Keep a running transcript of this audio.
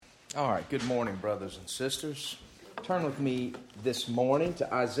All right, good morning, brothers and sisters. Turn with me this morning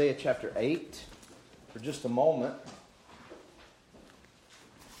to Isaiah chapter 8 for just a moment.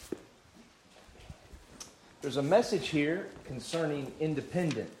 There's a message here concerning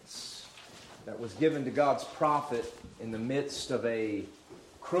independence that was given to God's prophet in the midst of a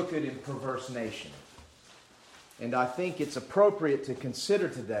crooked and perverse nation. And I think it's appropriate to consider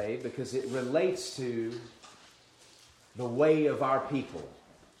today because it relates to the way of our people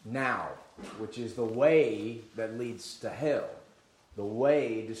now, which is the way that leads to hell, the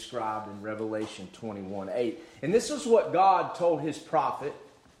way described in Revelation 21:8. And this is what God told his prophet,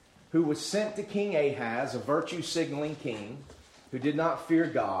 who was sent to King Ahaz, a virtue-signaling king, who did not fear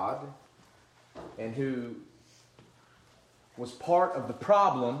God, and who was part of the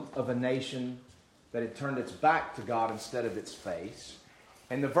problem of a nation that had turned its back to God instead of its face.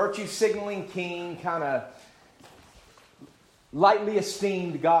 And the virtue-signaling king kind of lightly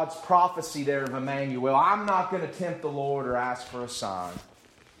esteemed God's prophecy there of Emmanuel. I'm not going to tempt the Lord or ask for a sign.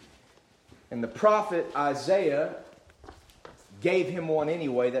 And the prophet Isaiah gave him one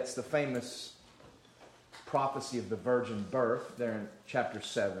anyway. That's the famous prophecy of the virgin birth there in chapter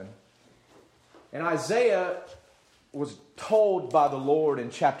 7. And Isaiah was told by the Lord in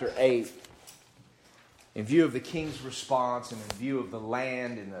chapter 8, in view of the king's response and in view of the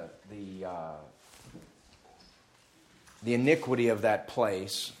land and the iniquity of that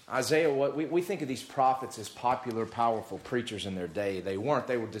place. Isaiah, we think of these prophets as popular, powerful preachers in their day. They weren't.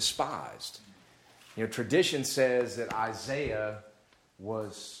 They were despised. You know, tradition says that Isaiah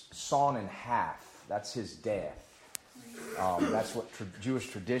was sawn in half. That's his death. That's what Jewish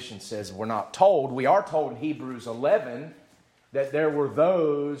tradition says. We're not told. We are told in Hebrews 11 that there were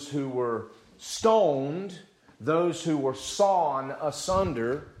those who were stoned, those who were sawn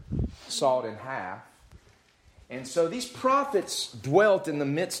asunder, sawed in half. And so these prophets dwelt in the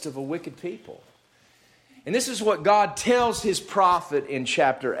midst of a wicked people. And this is what God tells his prophet in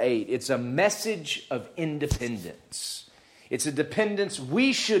chapter 8. It's a message of independence. It's a dependence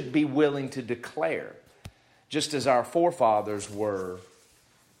we should be willing to declare, just as our forefathers were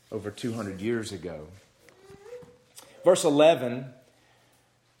over 200 years ago. Verse 11,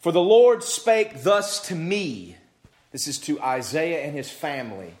 "For the Lord spake thus to me," this is to Isaiah and his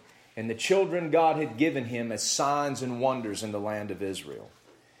family, and the children God had given him as signs and wonders in the land of Israel,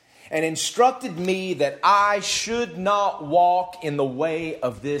 "and instructed me that I should not walk in the way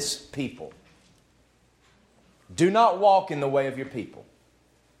of this people." Do not walk in the way of your people.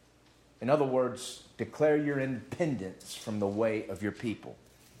 In other words, declare your independence from the way of your people.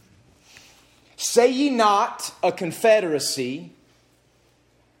 "Say ye not a confederacy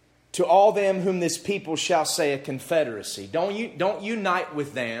to all them whom this people shall say a confederacy." Don't unite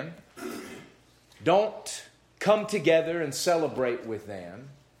with them. Don't come together and celebrate with them.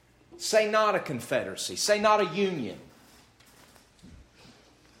 Say not a confederacy. Say not a union.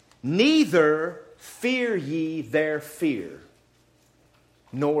 "Neither fear ye their fear,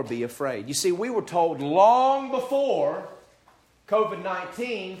 nor be afraid." You see, we were told long before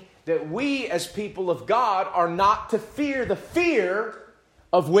COVID-19 that we as people of God are not to fear the fear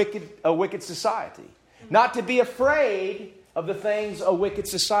of a wicked society. Not to be afraid of the things a wicked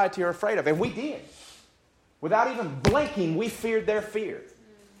society are afraid of. And we did. Without even blinking, we feared their fear.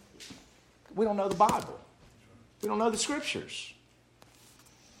 We don't know the Bible. We don't know the Scriptures.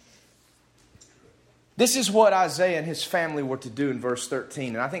 This is what Isaiah and his family were to do in verse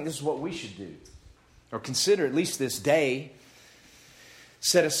 13. And I think this is what we should do, or consider at least this day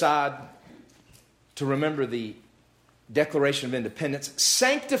set aside to remember the Declaration of Independence.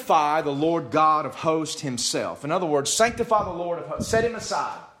 Sanctify the Lord God of hosts himself. In other words, sanctify the Lord of hosts. Set him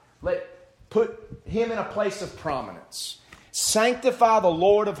aside. Put him in a place of prominence. Sanctify the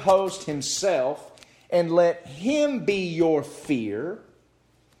Lord of hosts himself, and let him be your fear,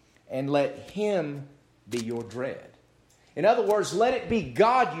 and let him be your dread. In other words, let it be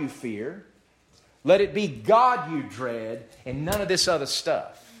God you fear, let it be God you dread, and none of this other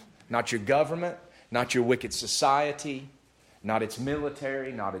stuff. Not your government, not your wicked society, not its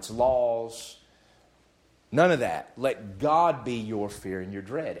military, not its laws. None of that. Let God be your fear and your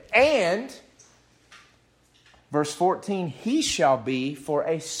dread. And, verse 14, "He shall be for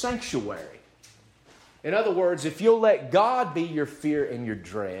a sanctuary." In other words, if you'll let God be your fear and your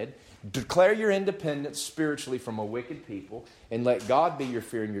dread, declare your independence spiritually from a wicked people, and let God be your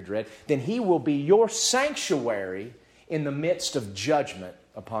fear and your dread, then He will be your sanctuary in the midst of judgment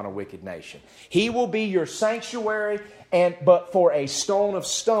upon a wicked nation. He will be your sanctuary, but for a stone of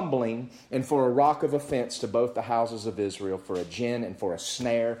stumbling and for a rock of offense to both the houses of Israel, for a gin and for a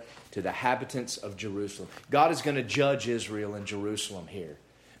snare to the inhabitants of Jerusalem. God is going to judge Israel and Jerusalem here.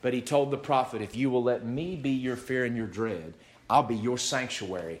 But he told the prophet, if you will let me be your fear and your dread, I'll be your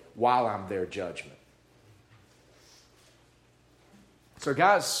sanctuary while I'm their judgment. So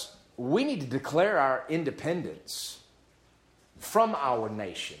guys, we need to declare our independence from our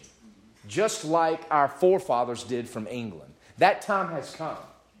nation, just like our forefathers did from England. That time has come.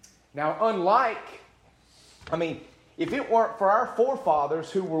 Now, if it weren't for our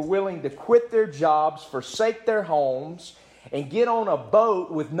forefathers who were willing to quit their jobs, forsake their homes, and get on a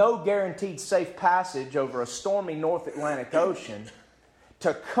boat with no guaranteed safe passage over a stormy North Atlantic Ocean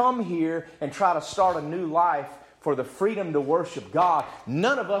to come here and try to start a new life for the freedom to worship God,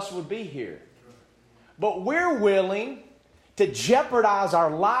 none of us would be here. But we're willing to jeopardize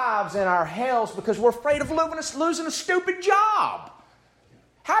our lives and our health because we're afraid of losing a stupid job.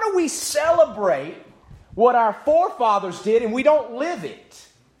 How do we celebrate what our forefathers did and we don't live it?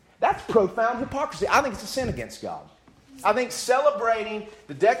 That's profound hypocrisy. I think it's a sin against God. I think celebrating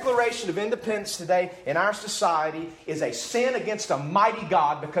the Declaration of Independence today in our society is a sin against a mighty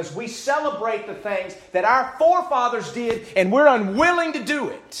God because we celebrate the things that our forefathers did and we're unwilling to do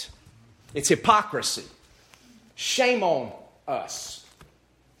it. It's hypocrisy. Shame on us.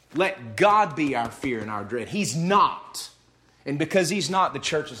 Let God be our fear and our dread. He's not. And because He's not, the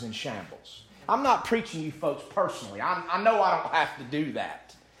church is in shambles. I'm not preaching you folks personally. I know I don't have to do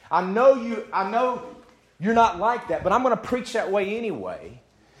that. I know you're not like that, but I'm going to preach that way anyway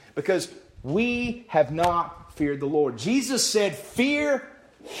because we have not feared the Lord. Jesus said, fear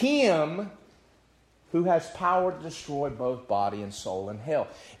Him who has power to destroy both body and soul in hell.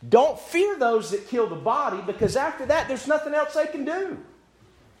 Don't fear those that kill the body because after that there's nothing else they can do.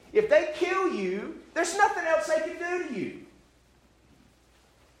 If they kill you, there's nothing else they can do to you.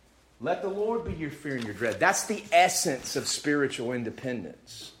 Let the Lord be your fear and your dread. That's the essence of spiritual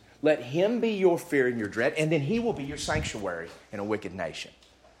independence. Let Him be your fear and your dread, and then He will be your sanctuary in a wicked nation.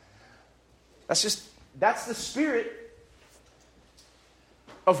 That's the spirit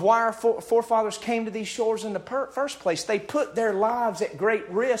of why our forefathers came to these shores in the first place. They put their lives at great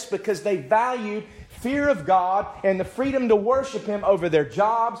risk because they valued fear of God and the freedom to worship Him over their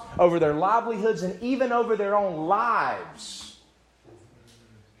jobs, over their livelihoods, and even over their own lives.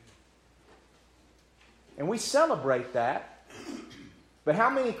 And we celebrate that. But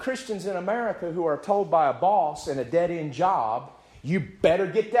how many Christians in America who are told by a boss in a dead-end job, you better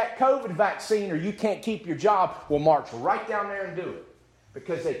get that COVID vaccine or you can't keep your job, will march right down there and do it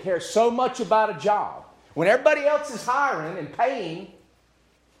because they care so much about a job. When everybody else is hiring and paying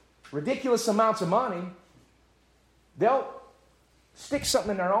ridiculous amounts of money, they'll stick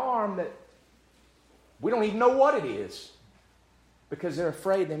something in their arm that we don't even know what it is because they're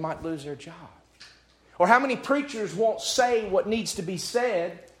afraid they might lose their job. Or how many preachers won't say what needs to be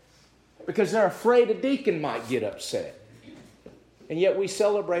said because they're afraid a deacon might get upset. And yet we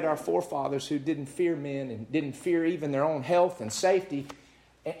celebrate our forefathers who didn't fear men and didn't fear even their own health and safety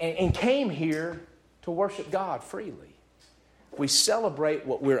and came here to worship God freely. We celebrate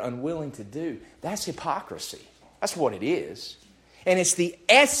what we're unwilling to do. That's hypocrisy. That's what it is. And it's the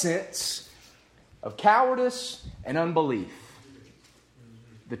essence of cowardice and unbelief.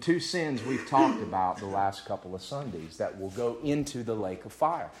 The two sins we've talked about the last couple of Sundays that will go into the lake of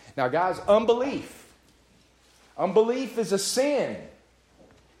fire. Now, guys, unbelief. Unbelief is a sin.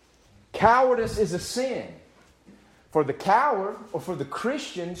 Cowardice is a sin. For the coward or for the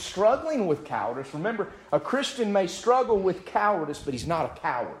Christian struggling with cowardice, remember, a Christian may struggle with cowardice, but he's not a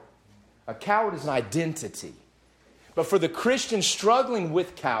coward. A coward is an identity. But for the Christian struggling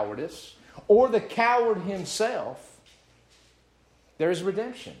with cowardice or the coward himself, there is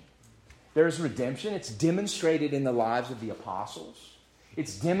redemption. There is redemption. It's demonstrated in the lives of the apostles.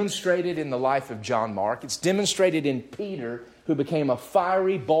 It's demonstrated in the life of John Mark. It's demonstrated in Peter, who became a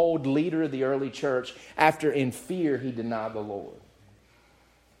fiery, bold leader of the early church after in fear he denied the Lord.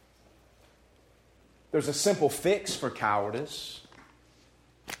 There's a simple fix for cowardice.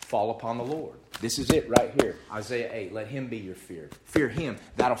 Fall upon the Lord. This is it right here. Isaiah 8. Let Him be your fear. Fear Him.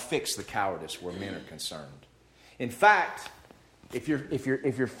 That'll fix the cowardice where men are concerned. In fact, if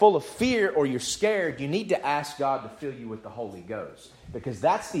you're full of fear or you're scared, you need to ask God to fill you with the Holy Ghost. Because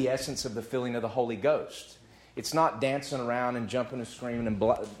that's the essence of the filling of the Holy Ghost. It's not dancing around and jumping and screaming and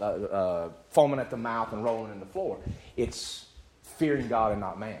foaming at the mouth and rolling in the floor. It's fearing God and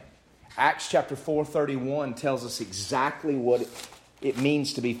not man. Acts chapter 4:31 tells us exactly what it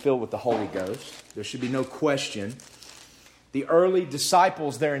means to be filled with the Holy Ghost. There should be no question. The early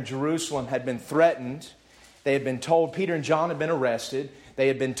disciples there in Jerusalem had been threatened. They had been told, Peter and John had been arrested. They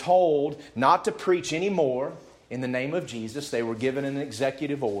had been told not to preach anymore in the name of Jesus. They were given an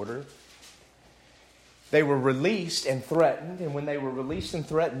executive order. They were released and threatened, and when they were released and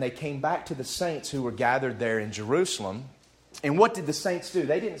threatened, they came back to the saints who were gathered there in Jerusalem. And what did the saints do?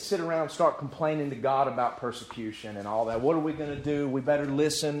 They didn't sit around and start complaining to God about persecution and all that. What are we going to do? We better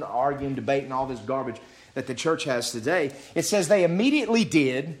listen, argue, and debate, and all this garbage that the church has today. It says they immediately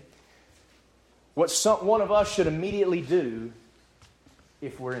did what one of us should immediately do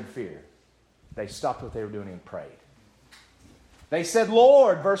if we're in fear. They stopped what they were doing and prayed. They said,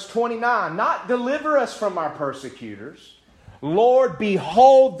 Lord, verse 29, not deliver us from our persecutors. Lord,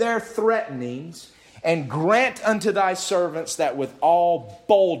 behold their threatenings, and grant unto thy servants that with all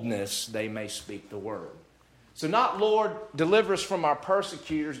boldness they may speak the word. So not, Lord, deliver us from our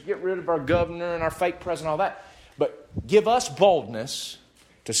persecutors, get rid of our governor and our fake president, all that. But give us boldness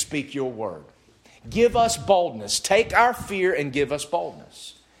to speak your word. Give us boldness. Take our fear and give us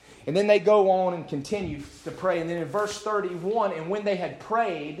boldness. And then they go on and continue to pray. And then in verse 31, and when they had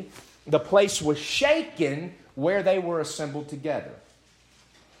prayed, the place was shaken where they were assembled together.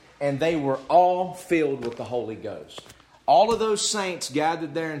 And they were all filled with the Holy Ghost. All of those saints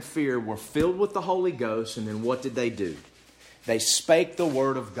gathered there in fear were filled with the Holy Ghost. And then what did they do? They spake the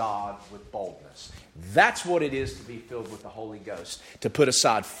word of God with boldness. That's what it is to be filled with the Holy Ghost. To put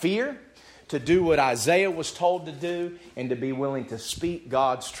aside fear, to do what Isaiah was told to do, and to be willing to speak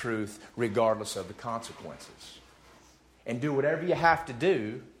God's truth regardless of the consequences. And do whatever you have to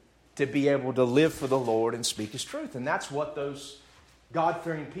do to be able to live for the Lord and speak His truth. And that's what those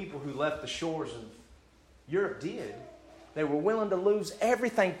God-fearing people who left the shores of Europe did. They were willing to lose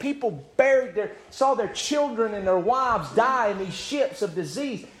everything. People saw their children and their wives die in these ships of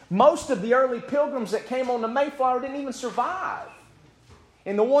disease. Most of the early pilgrims that came on the Mayflower didn't even survive.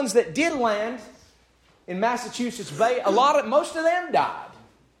 And the ones that did land in Massachusetts Bay, most of them died.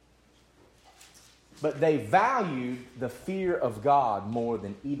 But they valued the fear of God more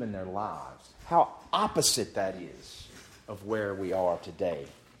than even their lives. How opposite that is of where we are today.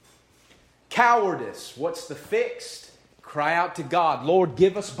 Cowardice. What's the fix? Cry out to God. Lord,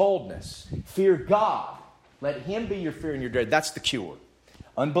 give us boldness. Fear God. Let Him be your fear and your dread. That's the cure.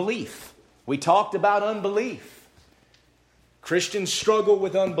 Unbelief. We talked about unbelief. Christians struggle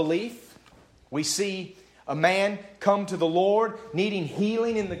with unbelief. We see a man come to the Lord needing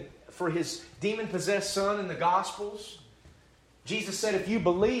healing for his demon-possessed son in the Gospels. Jesus said, if you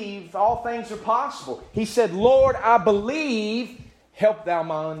believe, all things are possible. He said, Lord, I believe, help thou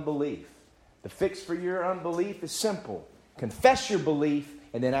my unbelief. The fix for your unbelief is simple. Confess your belief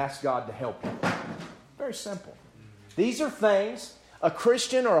and then ask God to help you. Very simple. These are things. A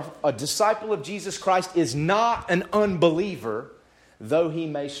Christian or a disciple of Jesus Christ is not an unbeliever, though he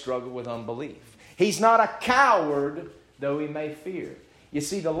may struggle with unbelief. He's not a coward, though he may fear. You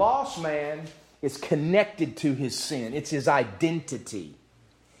see, the lost man is connected to his sin. It's his identity.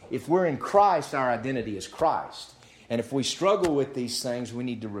 If we're in Christ, our identity is Christ. And if we struggle with these things, we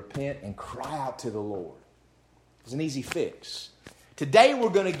need to repent and cry out to the Lord. It's an easy fix. Today we're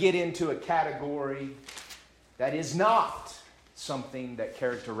going to get into a category that is not something that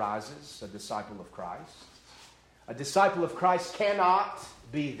characterizes a disciple of Christ. A disciple of Christ cannot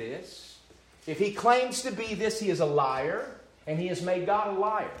be this. If he claims to be this, he is a liar, and he has made God a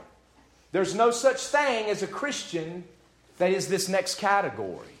liar. There's no such thing as a Christian that is this next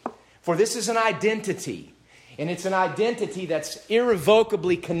category. For this is an identity, and it's an identity that's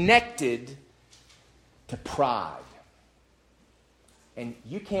irrevocably connected to pride. And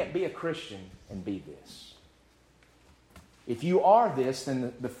you can't be a Christian and be this. If you are this,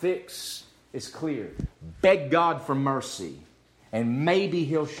 then the fix is clear. Beg God for mercy, and maybe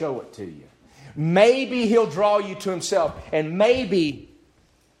He'll show it to you. Maybe He'll draw you to Himself, and maybe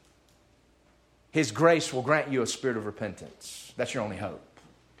His grace will grant you a spirit of repentance. That's your only hope.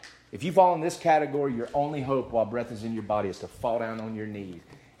 If you fall in this category, your only hope while breath is in your body is to fall down on your knees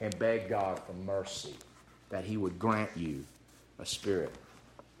and beg God for mercy, that He would grant you a spirit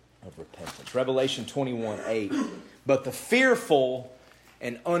of repentance. Revelation 21:8. But the fearful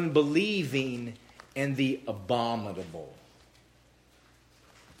and unbelieving and the abominable,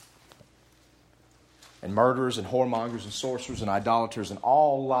 and murderers and whoremongers and sorcerers and idolaters and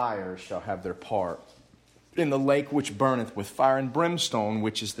all liars shall have their part in the lake which burneth with fire and brimstone,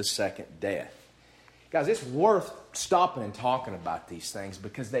 which is the second death. Guys, it's worth stopping and talking about these things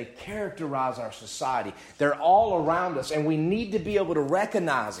because they characterize our society. They're all around us, and we need to be able to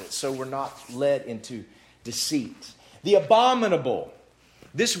recognize it so we're not led into deceit. The abominable.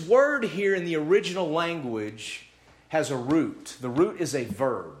 This word here in the original language has a root. The root is a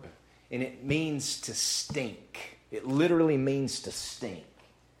verb, and it means to stink. It literally means to stink,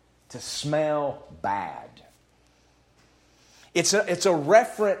 to smell bad. It's a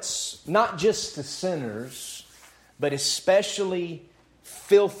reference not just to sinners, but especially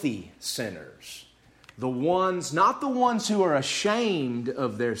filthy sinners. The ones, not the ones who are ashamed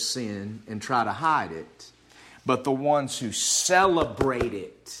of their sin and try to hide it, but the ones who celebrate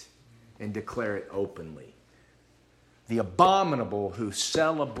it and declare it openly. The abominable who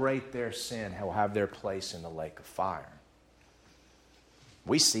celebrate their sin will have their place in the lake of fire.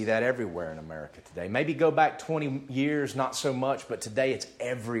 We see that everywhere in America today. Maybe go back 20 years, not so much, but today it's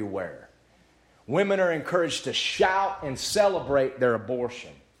everywhere. Women are encouraged to shout and celebrate their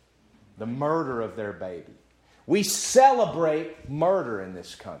abortion, the murder of their baby. We celebrate murder in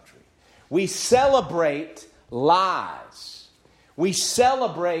this country. We celebrate lies. We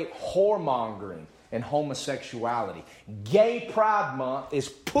celebrate whoremongering and homosexuality. Gay Pride Month is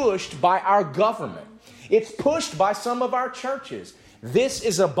pushed by our government. It's pushed by some of our churches. This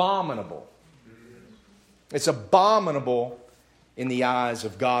is abominable. It's abominable in the eyes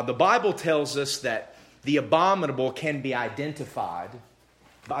of God. The Bible tells us that the abominable can be identified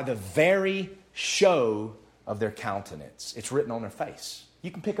by the very show of their countenance. It's written on their face.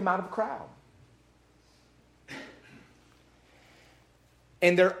 You can pick them out of a crowd.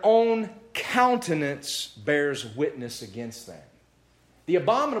 And their own countenance bears witness against them. The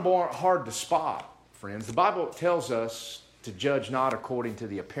abominable aren't hard to spot, friends. The Bible tells us to judge not according to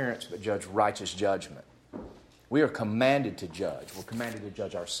the appearance, but judge righteous judgment. We are commanded to judge. We're commanded to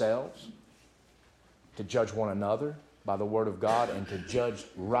judge ourselves, to judge one another by the Word of God, and to judge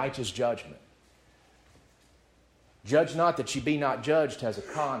righteous judgment. Judge not that ye be not judged has a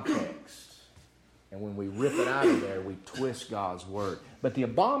context. And when we rip it out of there, we twist God's Word. But the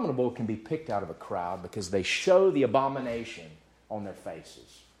abominable can be picked out of a crowd because they show the abomination on their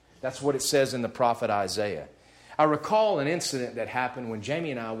faces. That's what it says in the prophet Isaiah. I recall an incident that happened when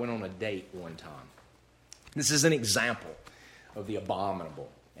Jamie and I went on a date one time. This is an example of the abominable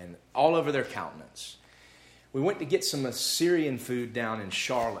and all over their countenance. We went to get some Assyrian food down in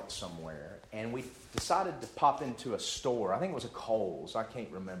Charlotte somewhere, and we decided to pop into a store. I think it was a Kohl's. I can't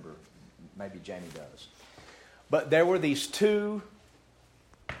remember. Maybe Jamie does. But there were these two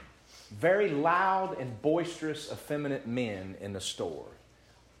very loud and boisterous, effeminate men in the store.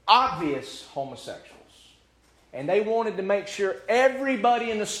 Obvious homosexuals. And they wanted to make sure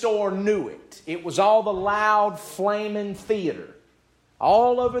everybody in the store knew it. It was all the loud, flaming theater.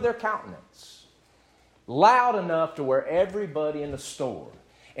 All over their countenance. Loud enough to where everybody in the store.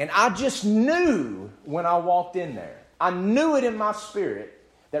 And I just knew when I walked in there. I knew it in my spirit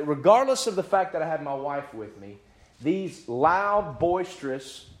that regardless of the fact that I had my wife with me, these loud,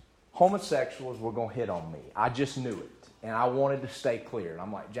 boisterous homosexuals were going to hit on me. I just knew it. And I wanted to stay clear. And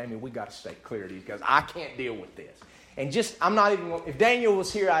I'm like, Jamie, we got to stay clear of these guys. I can't deal with this. And I'm not even, if Daniel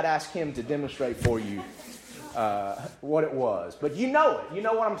was here, I'd ask him to demonstrate for you what it was. But you know it. You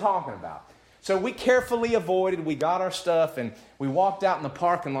know what I'm talking about. So we carefully avoided, we got our stuff, and we walked out in the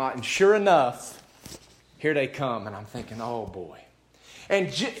parking lot, and sure enough, here they come. And I'm thinking, oh boy.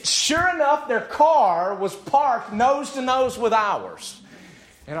 And sure enough, their car was parked nose to nose with ours.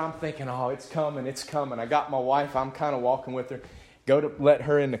 And I'm thinking, oh, it's coming, it's coming. I got my wife, I'm kind of walking with her, go to let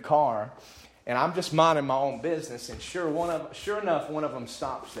her in the car. And I'm just minding my own business. And sure enough, one of them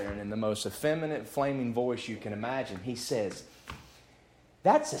stops there. And in the most effeminate, flaming voice you can imagine, he says,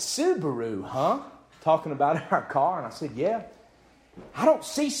 "That's a Subaru, huh?" Talking about our car. And I said, "Yeah. I don't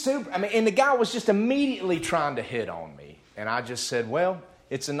see Subaru." And the guy was just immediately trying to hit on me. And I just said, "Well,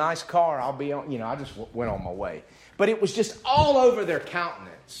 it's a nice car. I'll be on," I just went on my way. But it was just all over their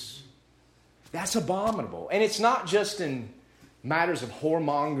countenance. That's abominable. And it's not just in matters of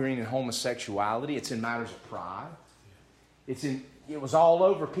whoremongering and homosexuality. It's in matters of pride. It was all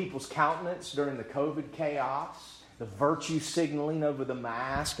over people's countenance during the COVID chaos. The virtue signaling over the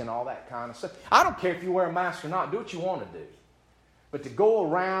mask and all that kind of stuff. I don't care if you wear a mask or not. Do what you want to do. But to go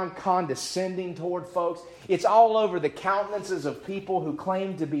around condescending toward folks, it's all over the countenances of people who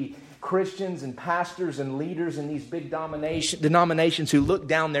claim to be Christians and pastors and leaders in these big denominations who look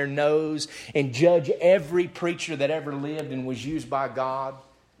down their nose and judge every preacher that ever lived and was used by God.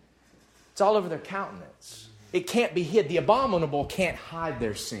 It's all over their countenance. It can't be hid. The abominable can't hide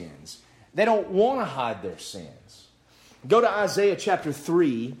their sins. They don't want to hide their sins. Go to Isaiah chapter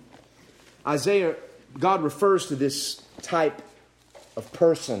 3. Isaiah, God refers to this type of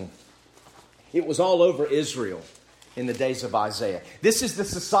person. It was all over Israel in the days of Isaiah. This is the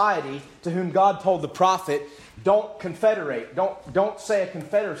society to whom God told the prophet, don't confederate, don't say a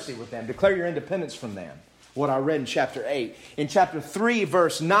confederacy with them. Declare your independence from them. What I read in chapter 8. In chapter 3,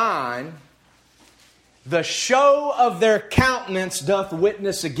 verse 9, the show of their countenance doth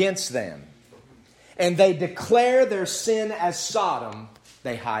witness against them. and they declare their sin as Sodom,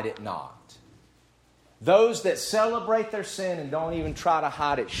 they hide it not. Those that celebrate their sin and don't even try to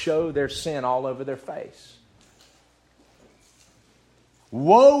hide it show their sin all over their face.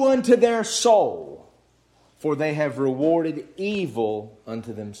 Woe unto their soul, for they have rewarded evil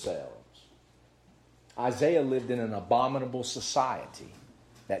unto themselves. Isaiah lived in an abominable society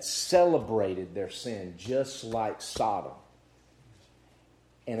that celebrated their sin just like Sodom.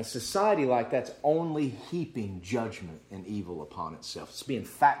 And a society like that's only heaping judgment and evil upon itself. It's being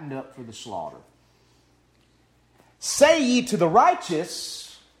fattened up for the slaughter. Say ye to the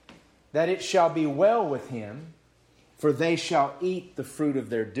righteous that it shall be well with him, for they shall eat the fruit of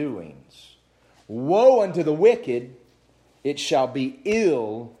their doings. Woe unto the wicked, it shall be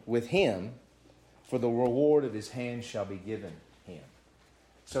ill with him, for the reward of his hand shall be given him.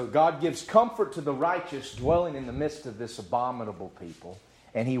 So God gives comfort to the righteous dwelling in the midst of this abominable people,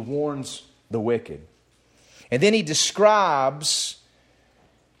 and He warns the wicked. And then He describes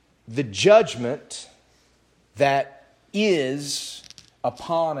the judgment that is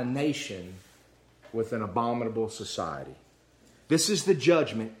upon a nation with an abominable society. This is the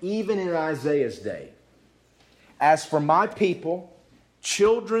judgment, even in Isaiah's day. As for my people,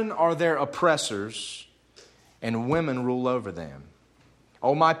 children are their oppressors, and women rule over them.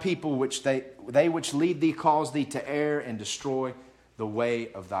 O my people, which they which lead thee cause thee to err and destroy the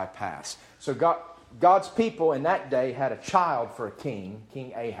way of thy paths. So God's people in that day had a child for a king,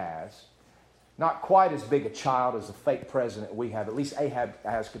 King Ahaz. Not quite as big a child as the fake president we have. At least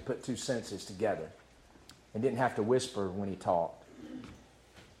Ahaz could put two sentences together and didn't have to whisper when he talked.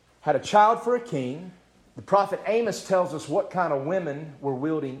 Had a child for a king. The prophet Amos tells us what kind of women were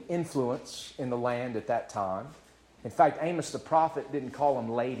wielding influence in the land at that time. In fact, Amos the prophet didn't call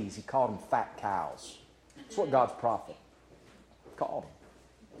them ladies. He called them fat cows. That's what God's prophet called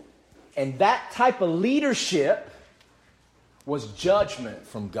them. And that type of leadership was judgment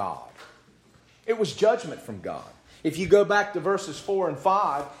from God. It was judgment from God. If you go back to verses 4 and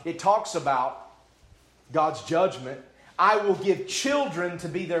 5, it talks about God's judgment. I will give children to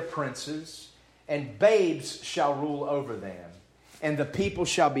be their princes, and babes shall rule over them. And the people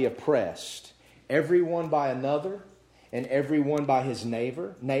shall be oppressed, every one by another, and every one by his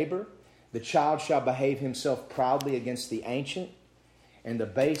neighbor. The child shall behave himself proudly against the ancient, and the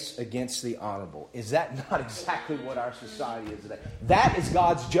base against the honorable. Is that not exactly what our society is today? That is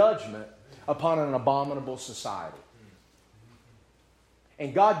God's judgment upon an abominable society.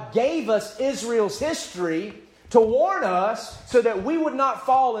 And God gave us Israel's history to warn us so that we would not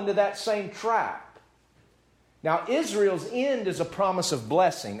fall into that same trap. Now, Israel's end is a promise of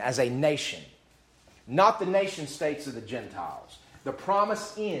blessing as a nation, not the nation states of the Gentiles. The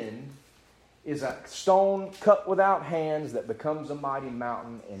promised end is a stone cut without hands that becomes a mighty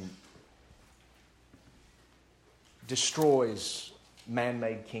mountain and destroys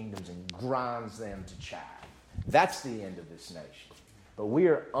man-made kingdoms and grinds them to chaff. That's the end of this nation. But we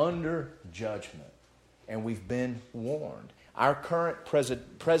are under judgment, and we've been warned. Our current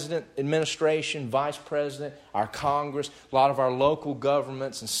president, administration, vice president, our Congress, a lot of our local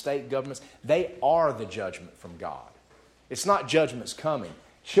governments and state governments, they are the judgment from God. It's not judgment's coming.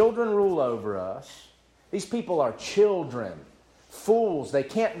 Children rule over us. These people are children, fools. They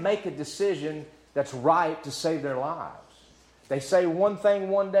can't make a decision that's right to save their lives. They say one thing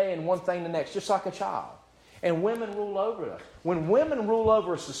one day and one thing the next, just like a child. And women rule over us. When women rule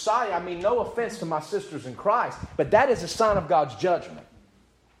over a society, I mean, no offense to my sisters in Christ, but that is a sign of God's judgment.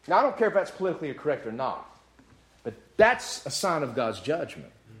 Now, I don't care if that's politically correct or not, but that's a sign of God's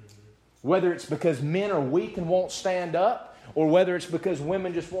judgment. Whether it's because men are weak and won't stand up, or whether it's because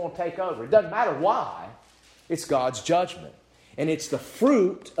women just won't take over. It doesn't matter why. It's God's judgment. And it's the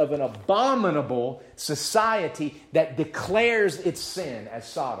fruit of an abominable society that declares its sin as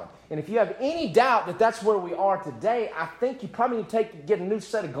Sodom. And if you have any doubt that that's where we are today, I think you probably need to get a new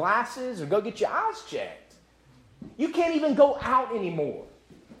set of glasses or go get your eyes checked. You can't even go out anymore.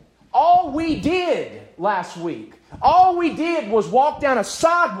 All we did last week, all we did was walk down a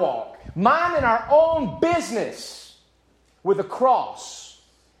sidewalk, minding our own business, with a cross,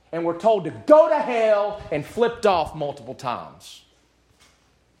 and we're told to go to hell and flipped off multiple times.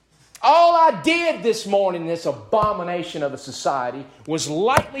 All I did this morning in this abomination of a society was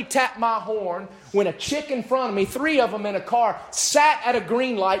lightly tap my horn when a chick in front of me, 3 of them in a car, sat at a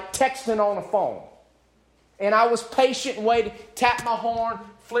green light texting on a phone. And I was patient and waited, tap my horn,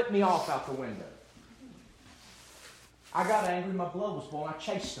 flip me off out the window. I got angry, my blood was boiling. I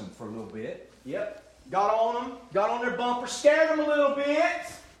chased them for a little bit. Yep. Got on them, got on their bumper, scared them a little bit.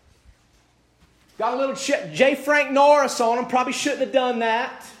 Got a little J. Frank Norris on them, probably shouldn't have done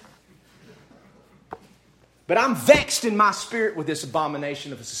that. But I'm vexed in my spirit with this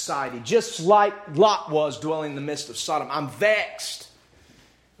abomination of a society, just like Lot was dwelling in the midst of Sodom. I'm vexed.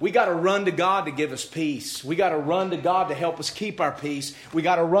 We got to run to God to give us peace. We got to run to God to help us keep our peace. We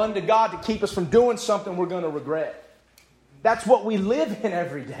got to run to God to keep us from doing something we're going to regret. That's what we live in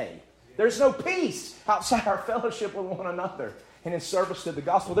every day. There's no peace outside our fellowship with one another and in service to the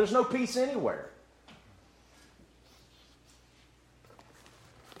gospel. There's no peace anywhere.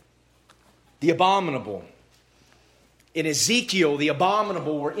 The abominable. In Ezekiel, the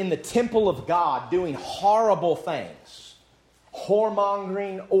abominable were in the temple of God doing horrible things.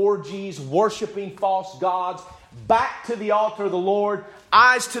 Whoremongering, orgies, worshiping false gods, back to the altar of the Lord,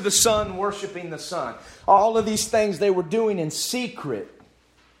 eyes to the sun, worshiping the sun. All of these things they were doing in secret,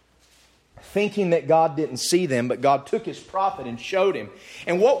 thinking that God didn't see them, but God took His prophet and showed him.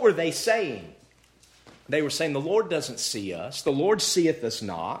 And what were they saying? They were saying, the Lord doesn't see us. The Lord seeth us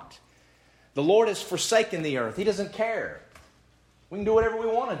not. The Lord has forsaken the earth. He doesn't care. We can do whatever we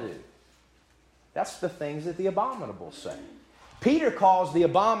want to do. That's the things that the abominable say. Peter calls the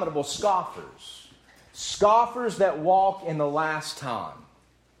abominable scoffers. Scoffers that walk in the last time.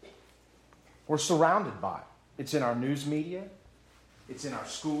 We're surrounded by it. It's in our news media. It's in our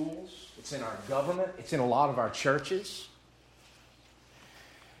schools. It's in our government. It's in a lot of our churches.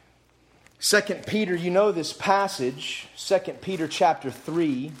 2 Peter, you know this passage. 2 Peter chapter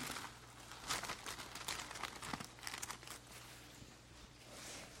 3.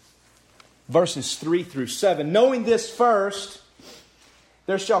 Verses 3 through 7. Knowing this first,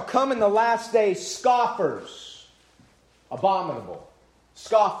 there shall come in the last days scoffers. Abominable.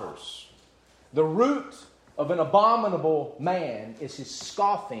 Scoffers. The root of an abominable man is his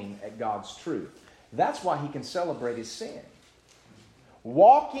scoffing at God's truth. That's why he can celebrate his sin.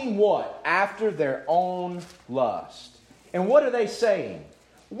 Walking what? After their own lust. And what are they saying?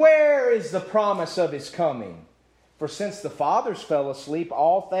 Where is the promise of His coming? For since the fathers fell asleep,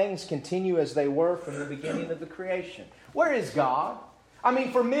 all things continue as they were from the beginning of the creation. Where is God? I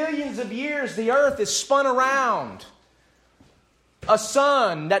mean, for millions of years, the earth is spun around. A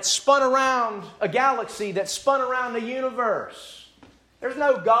sun that spun around a galaxy that spun around the universe. There's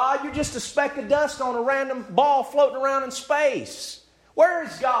no God. You're just a speck of dust on a random ball floating around in space. Where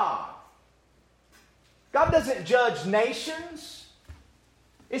is God? God doesn't judge nations.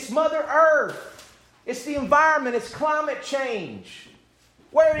 It's Mother Earth. It's the environment. It's climate change.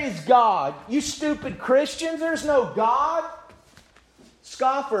 Where is God? You stupid Christians, there's no God.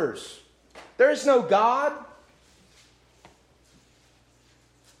 Scoffers, there's no God.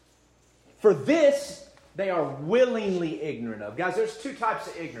 For this, they are willingly ignorant of. Guys, there's two types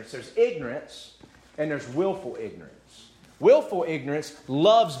of ignorance. There's ignorance and there's willful ignorance. Willful ignorance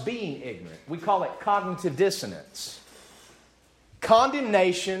loves being ignorant. We call it cognitive dissonance.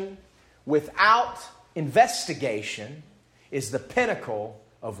 Condemnation without investigation is the pinnacle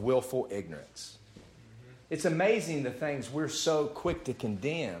of willful ignorance. It's amazing the things we're so quick to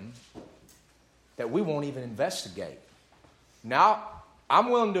condemn that we won't even investigate. Now, I'm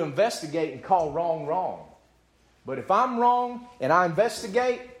willing to investigate and call wrong wrong. But if I'm wrong and I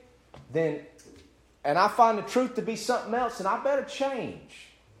investigate, and I find the truth to be something else, then I better change.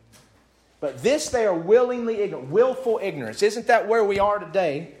 But this they are willingly ignorant. Willful ignorance. Isn't that where we are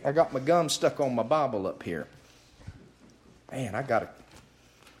today? I got my gum stuck on my Bible up here. Man,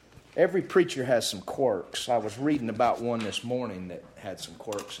 every preacher has some quirks. I was reading about one this morning that had some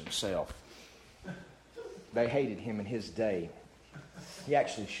quirks himself. They hated him in his day. He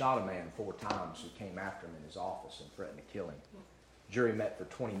actually shot a man 4 times who came after him in his office and threatened to kill him. Jury met for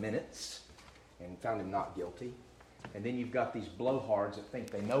 20 minutes and found him not guilty. And then you've got these blowhards that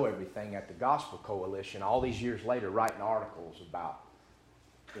think they know everything at the Gospel Coalition, all these years later writing articles about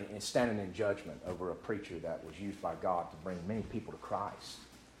and standing in judgment over a preacher that was used by God to bring many people to Christ.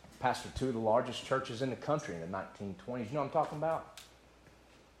 Pastored 2 of the largest churches in the country in the 1920s. You know what I'm talking about?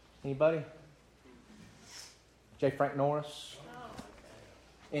 Anybody? J. Frank Norris?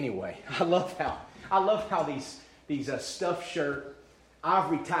 Anyway, I love how these stuffed shirt,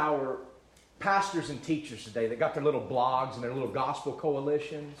 ivory tower pastors and teachers today that got their little blogs and their little gospel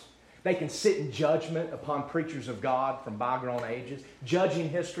coalitions, they can sit in judgment upon preachers of God from bygone ages, judging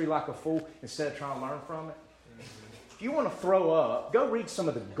history like a fool instead of trying to learn from it. If you want to throw up, go read some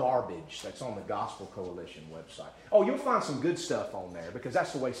of the garbage that's on the Gospel Coalition website. Oh, you'll find some good stuff on there because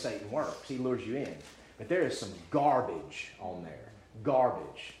that's the way Satan works. He lures you in. But there is some garbage on there.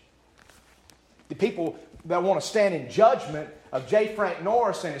 Garbage. The people that want to stand in judgment of J. Frank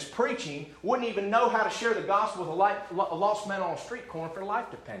Norris and his preaching wouldn't even know how to share the gospel with a lost man on a street corner if their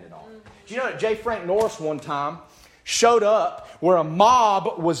life depended on it. Do you know that J. Frank Norris one time showed up where a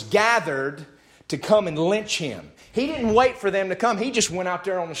mob was gathered to come and lynch him. He didn't wait for them to come. He just went out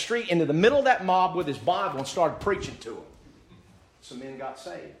there on the street into the middle of that mob with his Bible and started preaching to them. Some men got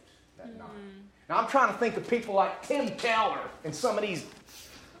saved that night. Now I'm trying to think of people like Tim Keller and some of these.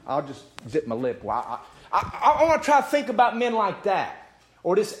 I'll just zip my lip. I want to try to think about men like that.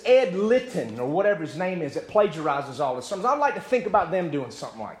 Or this Ed Litton, or whatever his name is, that plagiarizes all his sermons. I'd like to think about them doing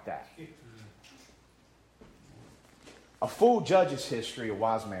something like that. A fool judges history, a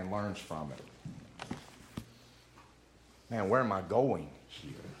wise man learns from it. Man, where am I going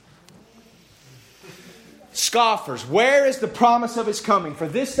here? Scoffers, where is the promise of his coming? For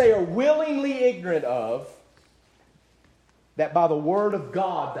this they are willingly ignorant of, that by the word of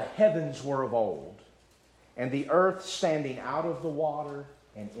God the heavens were of old, and the earth standing out of the water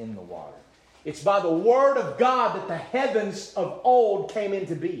and in the water. It's by the word of God that the heavens of old came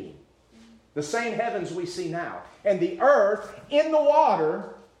into being. The same heavens we see now. And the earth in the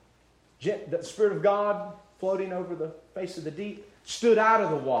water, the Spirit of God floating over the face of the deep, stood out of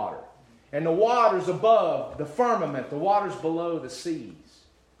the water. And the waters above the firmament, the waters below the seas.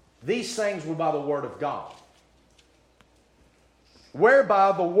 These things were by the word of God.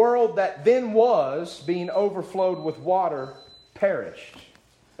 Whereby the world that then was, being overflowed with water, perished.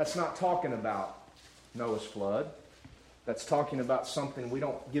 That's not talking about Noah's flood. That's talking about something we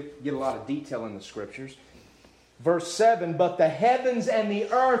don't get a lot of detail in the Scriptures. Verse 7, but the heavens and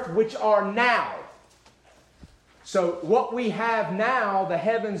the earth which are now. So what we have now, the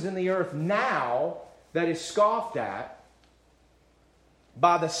heavens and the earth now, that is scoffed at,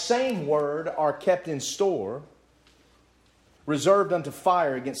 by the same word are kept in store, reserved unto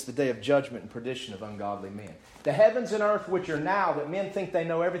fire against the day of judgment and perdition of ungodly men. The heavens and earth which are now, that men think they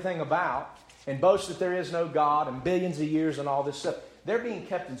know everything about, and boast that there is no God, and billions of years and all this stuff, they're being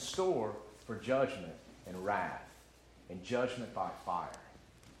kept in store for judgment and wrath, and judgment by fire.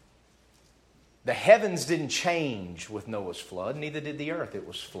 The heavens didn't change with Noah's flood, neither did the earth. It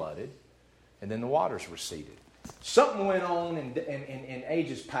was flooded, and then the waters receded. Something went on in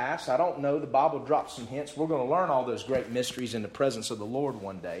ages past. I don't know. The Bible drops some hints. We're going to learn all those great mysteries in the presence of the Lord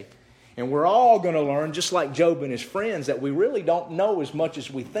one day. And we're all going to learn, just like Job and his friends, that we really don't know as much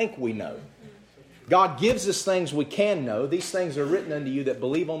as we think we know. God gives us things we can know. These things are written unto you that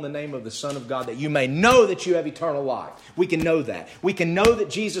believe on the name of the Son of God, that you may know that you have eternal life. We can know that. We can know that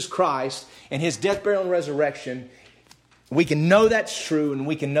Jesus Christ and His death, burial, and resurrection, we can know that's true, and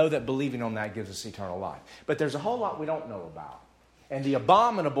we can know that believing on that gives us eternal life. But there's a whole lot we don't know about. And the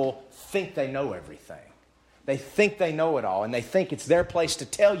abominable think they know everything. They think they know it all, and they think it's their place to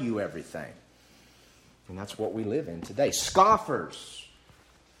tell you everything. And that's what we live in today. Scoffers.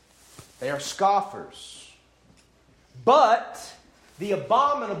 They are scoffers. But the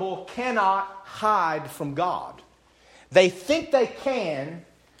abominable cannot hide from God. They think they can,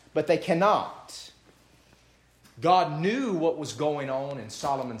 but they cannot. God knew what was going on in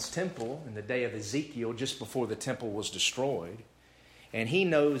Solomon's temple in the day of Ezekiel, just before the temple was destroyed. And He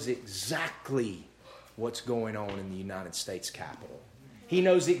knows exactly what's going on in the United States Capitol. He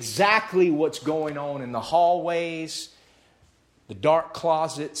knows exactly what's going on in the hallways, the dark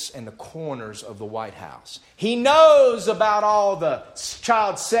closets, and the corners of the White House. He knows about all the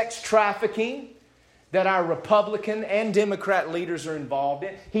child sex trafficking that our Republican and Democrat leaders are involved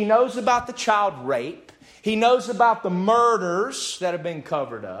in. He knows about the child rape. He knows about the murders that have been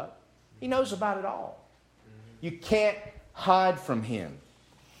covered up. He knows about it all. You can't hide from Him.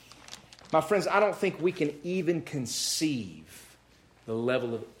 My friends, I don't think we can even conceive the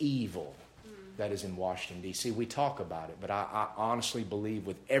level of evil that is in Washington, D.C. We talk about it, but I honestly believe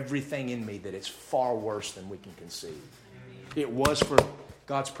with everything in me that it's far worse than we can conceive. It was for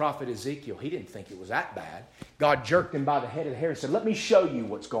God's prophet Ezekiel. He didn't think it was that bad. God jerked him by the head of the hair and said, let me show you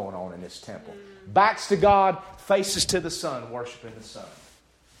what's going on in this temple. Backs to God, faces to the sun, worshiping the sun.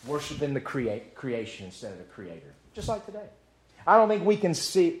 Worshiping the creation instead of the Creator. Just like today. I don't think we can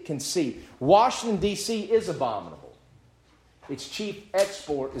see. Washington, D.C. is abominable. Its chief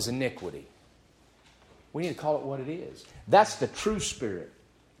export is iniquity. We need to call it what it is. That's the true spirit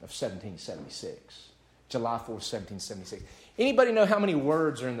of 1776. July 4th, 1776. Anybody know how many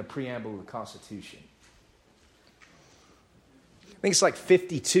words are in the preamble of the Constitution? I think it's like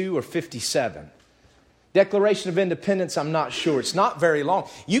 52 or 57. Declaration of Independence, I'm not sure. It's not very long.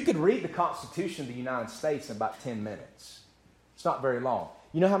 You could read the Constitution of the United States in about 10 minutes. It's not very long.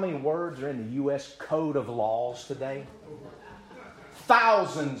 You know how many words are in the U.S. Code of Laws today?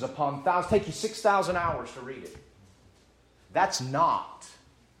 Thousands upon thousands. Take you 6,000 hours to read it. That's not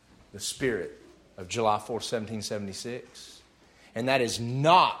the spirit of July 4th, 1776. And that is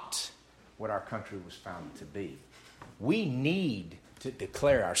not what our country was founded to be. We need to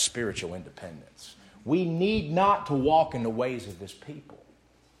declare our spiritual independence. We need not to walk in the ways of this people.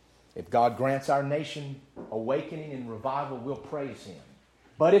 If God grants our nation awakening and revival, we'll praise Him.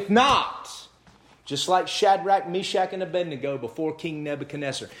 But if not, just like Shadrach, Meshach, and Abednego before King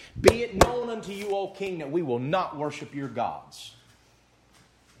Nebuchadnezzar, be it known unto you, O king, that we will not worship your gods.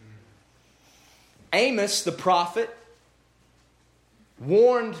 Amos, the prophet,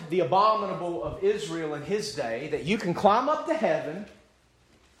 warned the abominable of Israel in his day that you can climb up to heaven,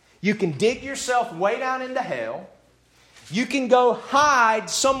 you can dig yourself way down into hell, you can go hide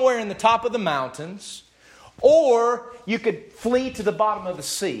somewhere in the top of the mountains, or you could flee to the bottom of the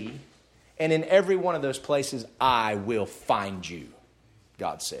sea, and in every one of those places I will find you,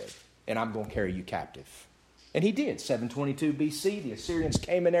 God said, and I'm going to carry you captive. And He did. 722 BC, the Assyrians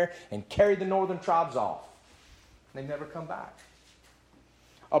came in there and carried the northern tribes off. They've never come back.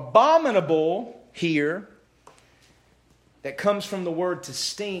 Abominable here, that comes from the word to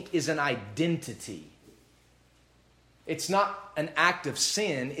stink, is an identity. It's not an act of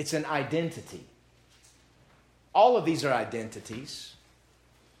sin, it's an identity. All of these are identities.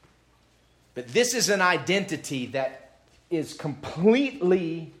 But this is an identity that is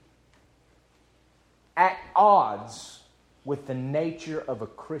completely at odds with the nature of a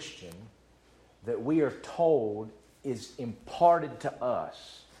Christian that we are told is imparted to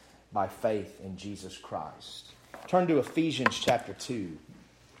us by faith in Jesus Christ. Turn to Ephesians chapter 2.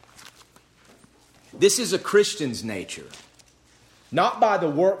 This is a Christian's nature, not by the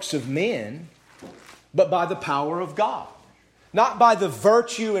works of men, but by the power of God. Not by the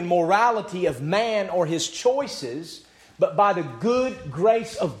virtue and morality of man or his choices, but by the good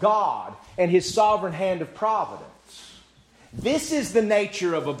grace of God and His sovereign hand of providence. This is the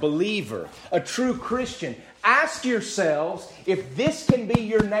nature of a believer, a true Christian. Ask yourselves if this can be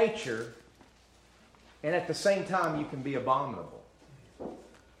your nature, and at the same time you can be abominable.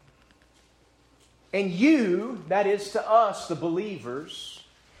 And you, that is to us, the believers,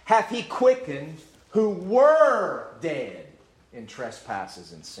 hath He quickened who were dead in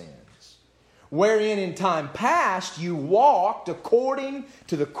trespasses and sins, wherein in time past you walked according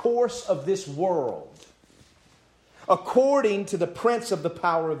to the course of this world, according to the prince of the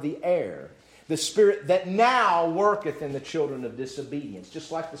power of the air, the spirit that now worketh in the children of disobedience,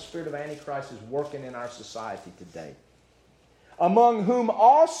 just like the spirit of Antichrist is working in our society today. Among whom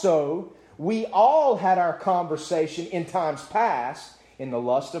also we all had our conversation in times past in the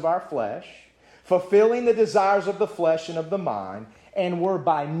lust of our flesh, fulfilling the desires of the flesh and of the mind, and were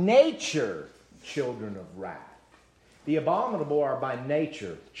by nature children of wrath. The abominable are by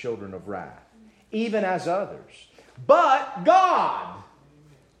nature children of wrath, even as others. But God,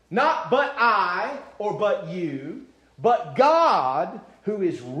 not but I or but you, but God, who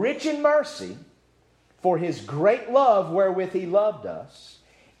is rich in mercy, for His great love wherewith He loved us,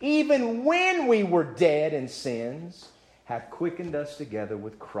 even when we were dead in sins, hath quickened us together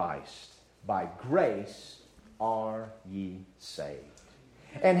with Christ. By grace are ye saved.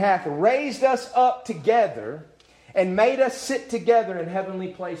 And hath raised us up together and made us sit together in heavenly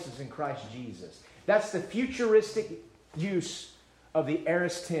places in Christ Jesus. That's the futuristic use of the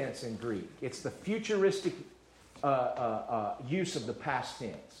aorist tense in Greek. It's the futuristic use of the past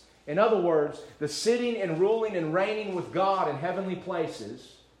tense. In other words, the sitting and ruling and reigning with God in heavenly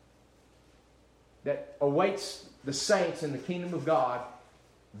places that awaits the saints in the kingdom of God,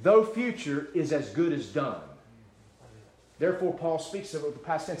 though future, is as good as done. Therefore, Paul speaks of it with the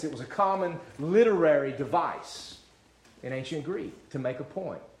past tense. It was a common literary device in ancient Greek to make a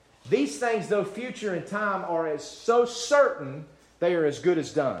point. These things, though future in time, are as so certain, they are as good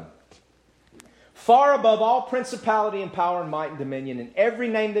as done. Far above all principality and power and might and dominion, and every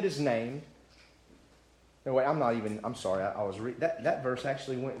name that is named. No, wait, I'm sorry, I was that verse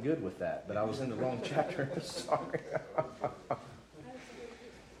actually went good with that, but I was in the wrong chapter. Sorry.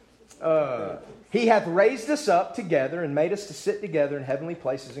 He hath raised us up together and made us to sit together in heavenly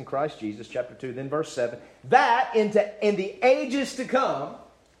places in Christ Jesus, chapter 2, then verse 7, that in the ages to come,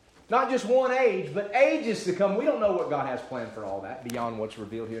 not just one age, but ages to come. We don't know what God has planned for all that beyond what's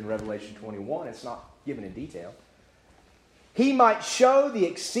revealed here in Revelation 21. It's not given in detail. He might show the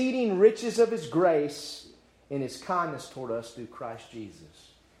exceeding riches of His grace in His kindness toward us through Christ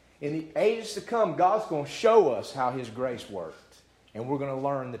Jesus. In the ages to come, God's going to show us how His grace worked. And we're going to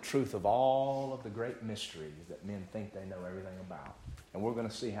learn the truth of all of the great mysteries that men think they know everything about. And we're going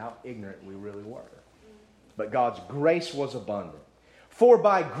to see how ignorant we really were. But God's grace was abundant. For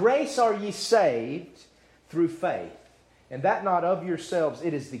by grace are ye saved through faith. And that not of yourselves,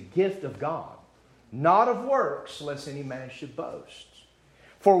 it is the gift of God. Not of works, lest any man should boast.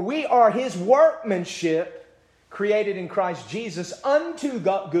 For we are His workmanship, created in Christ Jesus unto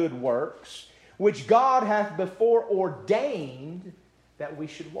good works, which God hath before ordained that we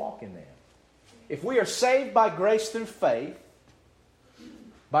should walk in them. If we are saved by grace through faith,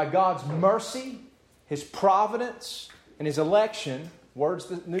 by God's mercy, His providence, and His election, words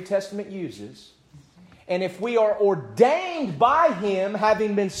the New Testament uses, and if we are ordained by Him,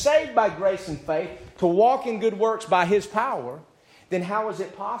 having been saved by grace and faith, to walk in good works by His power, then how is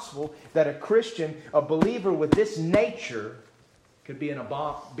it possible that a Christian, a believer with this nature, could be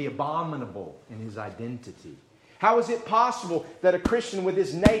abominable in his identity? How is it possible that a Christian with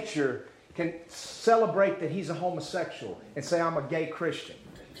his nature can celebrate that he's a homosexual and say, I'm a gay Christian?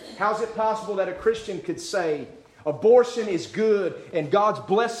 How is it possible that a Christian could say, abortion is good and God's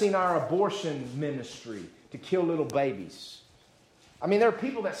blessing our abortion ministry to kill little babies? I mean, there are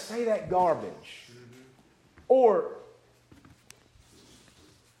people that say that garbage. Or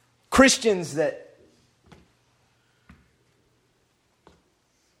Christians that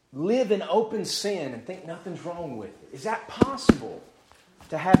live in open sin and think nothing's wrong with it. Is that possible?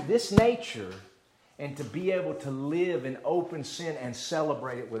 To have this nature and to be able to live in open sin and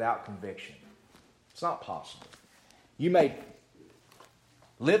celebrate it without conviction? It's not possible. You may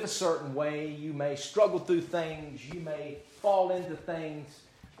live a certain way, you may struggle through things, you may fall into things,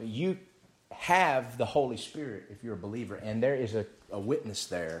 but you have the Holy Spirit if you're a believer, and there is a witness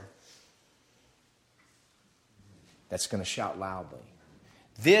there that's going to shout loudly.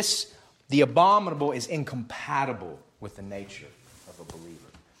 The abominable is incompatible with the nature of a believer.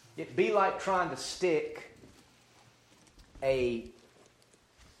 It'd be like trying to stick a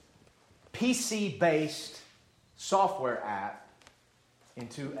PC-based software app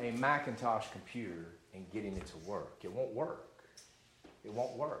into a Macintosh computer and getting it to work. It won't work. It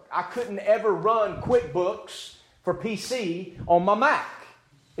won't work. I couldn't ever run QuickBooks for PC on my Mac.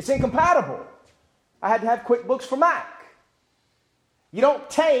 It's incompatible. I had to have QuickBooks for Mac. You don't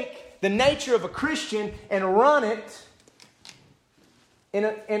take the nature of a Christian and run it in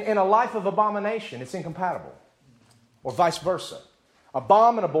a life of abomination. It's incompatible. Or vice versa.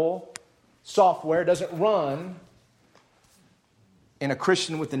 Abominable software doesn't run in a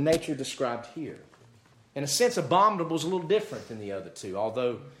Christian with the nature described here. In a sense, abominable is a little different than the other two,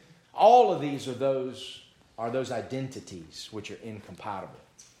 although all of these are those identities which are incompatible.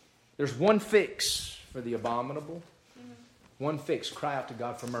 There's one fix for the abominable. One fix: cry out to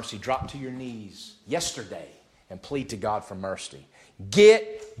God for mercy. Drop to your knees yesterday and plead to God for mercy.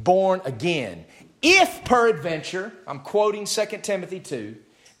 Get born again. If peradventure, I'm quoting 2 Timothy 2,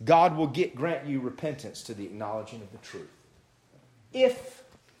 God will grant you repentance to the acknowledging of the truth. If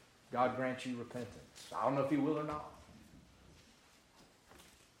God grants you repentance. I don't know if He will or not.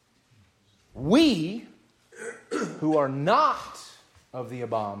 We, who are not of the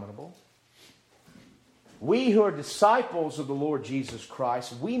abominable, we who are disciples of the Lord Jesus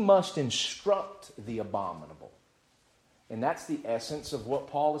Christ, we must instruct the abominable. And that's the essence of what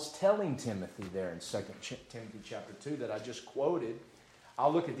Paul is telling Timothy there in 2 Timothy chapter 2 that I just quoted.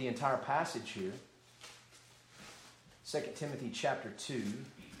 I'll look at the entire passage here. 2 Timothy chapter 2.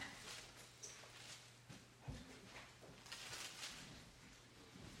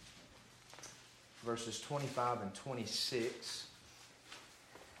 Verses 25 and 26.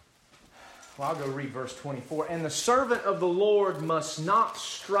 Well, I'll go read verse 24. And the servant of the Lord must not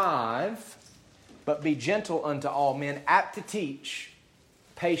strive, but be gentle unto all men, apt to teach,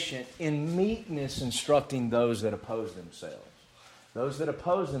 patient, in meekness instructing those that oppose themselves. Those that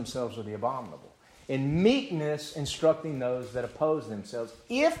oppose themselves are the abominable. In meekness instructing those that oppose themselves.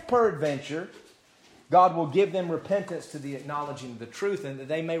 If peradventure God will give them repentance to the acknowledging of the truth, and that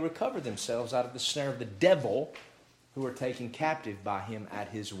they may recover themselves out of the snare of the devil, who are taken captive by him at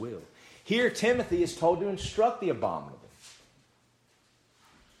his will. Here Timothy is told to instruct the abominable.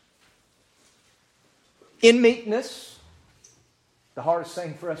 In meekness, the hardest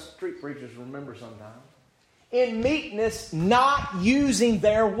thing for us street preachers to remember sometimes. In meekness, not using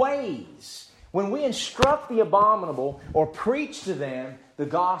their ways. When we instruct the abominable or preach to them the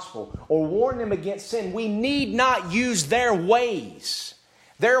gospel or warn them against sin, we need not use their ways.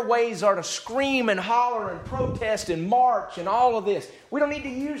 Their ways are to scream and holler and protest and march and all of this. We don't need to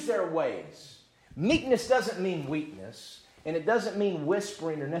use their ways. Meekness doesn't mean weakness, and it doesn't mean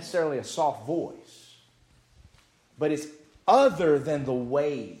whispering or necessarily a soft voice. But it's other than the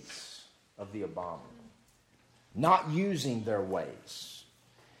ways of the abominable. Not using their ways.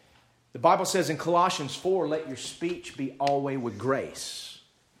 The Bible says in Colossians 4, let your speech be always with grace.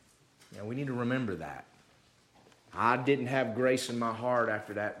 Now, we need to remember that. I didn't have grace in my heart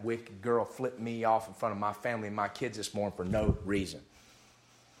after that wicked girl flipped me off in front of my family and my kids this morning for no reason.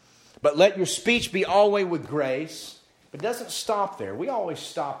 But let your speech be always with grace. But it doesn't stop there. We always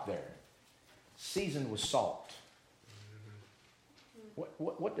stop there. Seasoned with salt.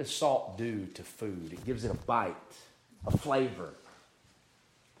 What does salt do to food? It gives it a bite, a flavor.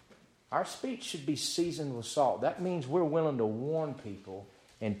 Our speech should be seasoned with salt. That means we're willing to warn people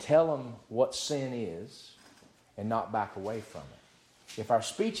and tell them what sin is and not back away from it. If our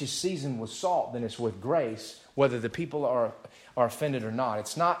speech is seasoned with salt, then it's with grace, whether the people are offended or not.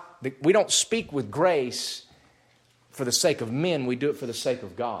 It's not. We don't speak with grace for the sake of men. We do it for the sake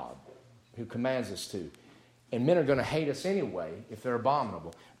of God, who commands us to. And men are going to hate us anyway if they're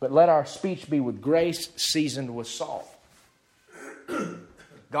abominable. But let our speech be with grace, seasoned with salt.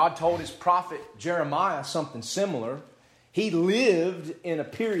 God told his prophet Jeremiah something similar. He lived in a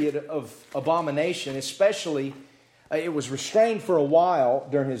period of abomination, especially it was restrained for a while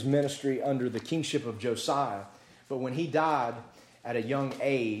during his ministry under the kingship of Josiah. But when he died at a young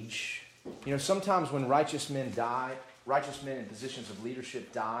age, sometimes when righteous men in positions of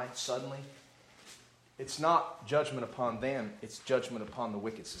leadership die suddenly, it's not judgment upon them, it's judgment upon the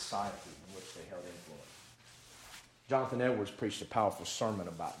wicked society in which they held influence. Jonathan Edwards preached a powerful sermon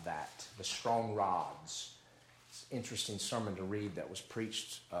about that, the strong rods. It's an interesting sermon to read that was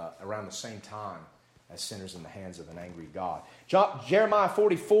preached around the same time as sinners in the hands of an angry God. Jeremiah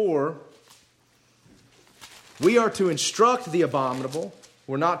 44, we are to instruct the abominable.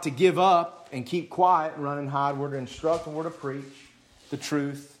 We're not to give up and keep quiet and run and hide. We're to instruct and we're to preach the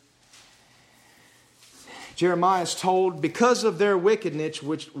truth. Jeremiah is told, because of their wickedness,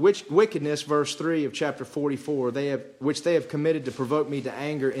 which wickedness, verse 3 of chapter 44, which they have committed to provoke me to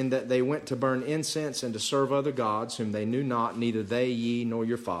anger, in that they went to burn incense and to serve other gods, whom they knew not, neither they, ye, nor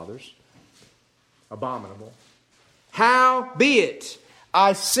your fathers. Abominable. Howbeit,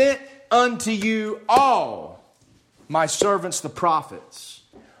 I sent unto you all my servants the prophets,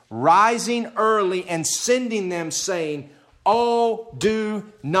 rising early and sending them, saying, oh, do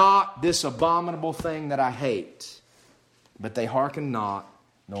not this abominable thing that I hate. But they hearken not,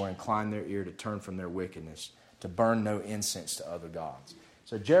 nor incline their ear to turn from their wickedness, to burn no incense to other gods.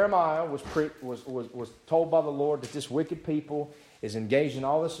 So Jeremiah was told by the Lord that this wicked people is engaged in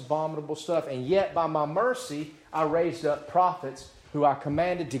all this abominable stuff, and yet by my mercy I raised up prophets who I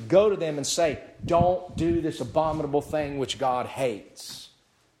commanded to go to them and say, don't do this abominable thing which God hates.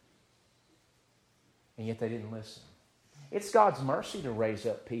 And yet they didn't listen. It's God's mercy to raise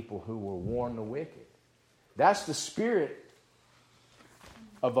up people who will warn the wicked. That's the spirit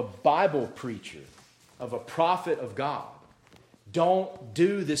of a Bible preacher, of a prophet of God. Don't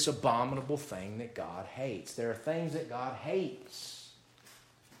do this abominable thing that God hates. There are things that God hates.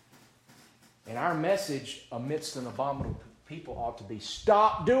 And our message amidst an abominable people ought to be,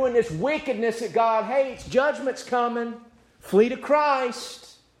 stop doing this wickedness that God hates. Judgment's coming. Flee to Christ.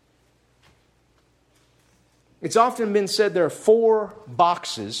 It's often been said there are 4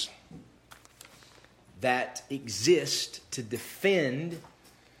 boxes that exist to defend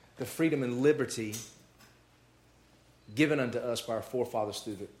the freedom and liberty given unto us by our forefathers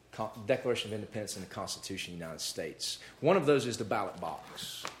through the Declaration of Independence and the Constitution of the United States. One of those is the ballot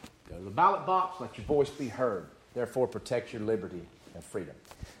box. Go to the ballot box, let your voice be heard. Therefore, protect your liberty and freedom.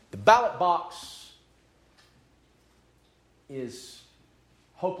 The ballot box is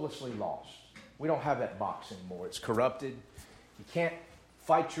hopelessly lost. We don't have that box anymore. It's corrupted. You can't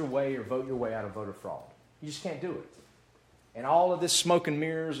fight your way or vote your way out of voter fraud. You just can't do it. And all of this smoke and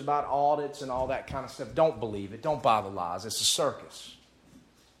mirrors about audits and all that kind of stuff, don't believe it. Don't buy the lies. It's a circus.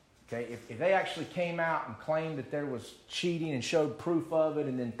 Okay? If they actually came out and claimed that there was cheating and showed proof of it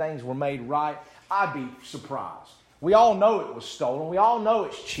and then things were made right, I'd be surprised. We all know it was stolen. We all know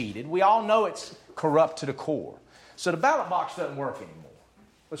it's cheated. We all know it's corrupt to the core. So the ballot box doesn't work anymore.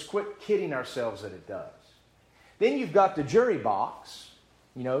 Let's quit kidding ourselves that it does. Then you've got the jury box,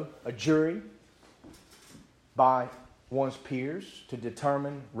 a jury by one's peers to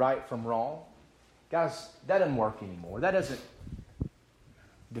determine right from wrong. Guys, that doesn't work anymore. That doesn't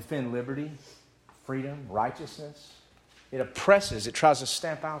defend liberty, freedom, righteousness. It oppresses, it tries to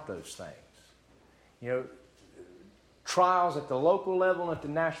stamp out those things. Trials at the local level and at the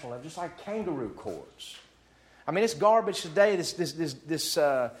national level, just like kangaroo courts. I mean, it's garbage today, this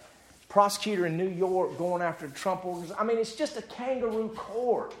prosecutor in New York going after Trump organization. I mean, it's just a kangaroo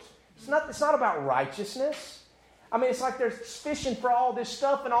court. It's not about righteousness. I mean, it's like they're fishing for all this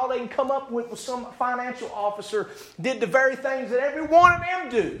stuff, and all they can come up with some financial officer did the very things that every one of them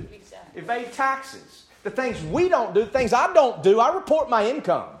do. Exactly. Evade taxes. The things we don't do, the things I don't do, I report my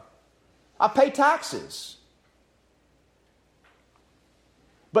income. I pay taxes.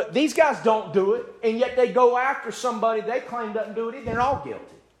 But these guys don't do it, and yet they go after somebody they claim doesn't do it either. They're all guilty.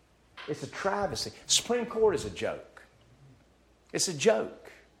 It's a travesty. Supreme Court is a joke. It's a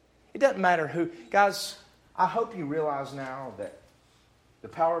joke. It doesn't matter who. Guys, I hope you realize now that the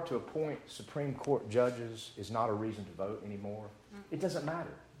power to appoint Supreme Court judges is not a reason to vote anymore. It doesn't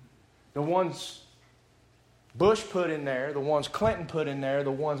matter. The ones Bush put in there, the ones Clinton put in there,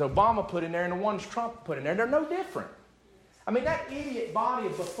 the ones Obama put in there, and the ones Trump put in there, they're no different. I mean, that idiot body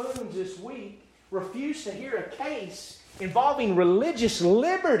of buffoons this week refused to hear a case involving religious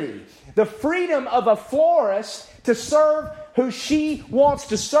liberty, the freedom of a florist to serve who she wants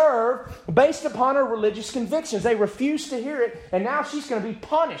to serve based upon her religious convictions. They refused to hear it, and now she's going to be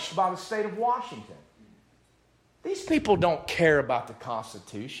punished by the state of Washington. These people don't care about the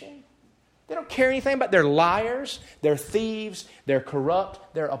Constitution. They don't care anything about. They're liars, they're thieves, they're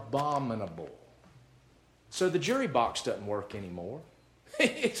corrupt, they're abominable. So the jury box doesn't work anymore.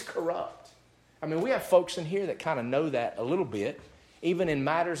 It's corrupt. I mean, we have folks in here that kind of know that a little bit, even in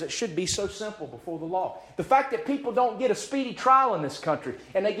matters that should be so simple before the law. The fact that people don't get a speedy trial in this country,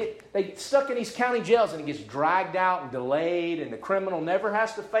 and they get stuck in these county jails, and it gets dragged out and delayed, and the criminal never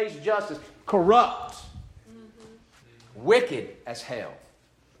has to face justice. Corrupt. Wicked as hell.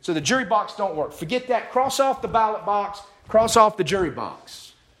 So the jury box don't work. Forget that. Cross off the ballot box. Cross off the jury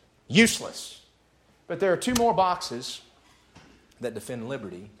box. Useless. But there are two more boxes that defend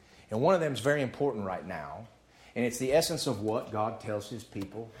liberty. And one of them is very important right now. And it's the essence of what God tells His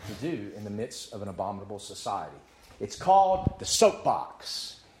people to do in the midst of an abominable society. It's called the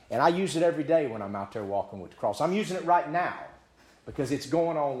soapbox. And I use it every day when I'm out there walking with the cross. I'm using it right now because it's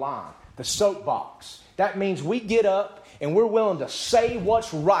going online. The soapbox. That means we get up and we're willing to say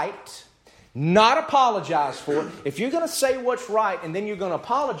what's right, not apologize for it. If you're going to say what's right and then you're going to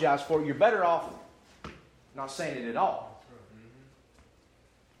apologize for it, you're better off not saying it at all.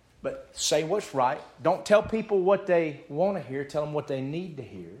 But say what's right. Don't tell people what they want to hear. Tell them what they need to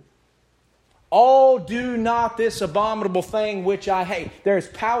hear. Oh, do not this abominable thing which I hate. There is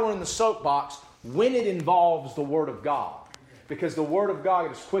power in the soapbox when it involves the Word of God. Because the Word of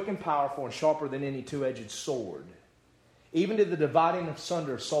God is quick and powerful and sharper than any two-edged sword, even to the dividing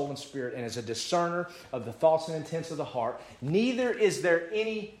asunder of soul and spirit, and is a discerner of the thoughts and intents of the heart. Neither is there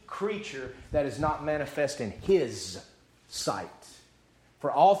any creature that is not manifest in His sight.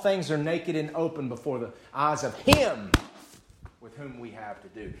 For all things are naked and open before the eyes of Him with whom we have to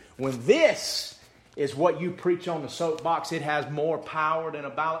do. When this is what you preach on the soapbox, it has more power than a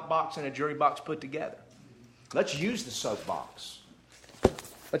ballot box and a jury box put together. Let's use the soapbox.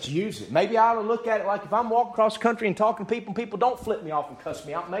 Let's use it. Maybe I ought to look at it like if I'm walking across the country and talking to people don't flip me off and cuss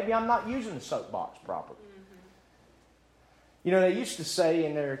me out, maybe I'm not using the soapbox properly. You know, they used to say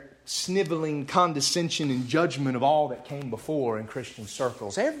in their sniveling condescension and judgment of all that came before in Christian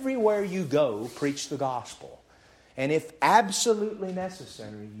circles, everywhere you go, preach the gospel. And if absolutely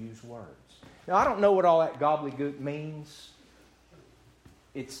necessary, use words. Now, I don't know what all that gobbledygook means.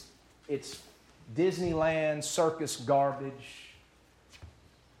 It's Disneyland, circus garbage.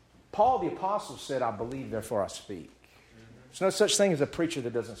 Paul the Apostle said, I believe, therefore I speak. There's no such thing as a preacher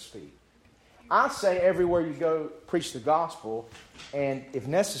that doesn't speak. I say everywhere you go, preach the gospel, and if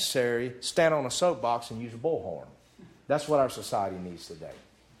necessary, stand on a soapbox and use a bullhorn. That's what our society needs today.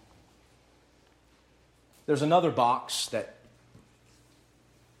 There's another box that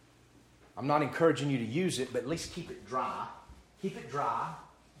I'm not encouraging you to use it, but at least keep it dry. Keep it dry.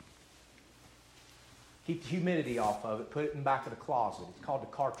 Keep the humidity off of it. Put it in the back of the closet. It's called the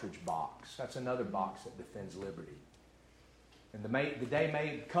cartridge box. That's another box that defends liberty. And the day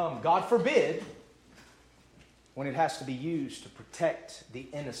may come, God forbid, when it has to be used to protect the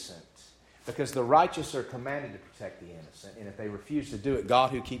innocent. Because the righteous are commanded to protect the innocent. And if they refuse to do it,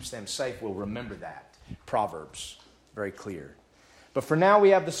 God who keeps them safe will remember that. Proverbs, very clear. But for now we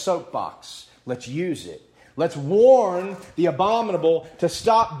have the soapbox. Let's use it. Let's warn the abominable to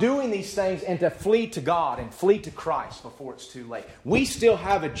stop doing these things and to flee to God and flee to Christ before it's too late. We still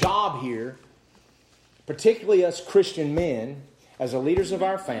have a job here, particularly us Christian men, as the leaders of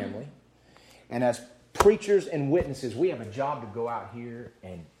our family, and as preachers and witnesses. We have a job to go out here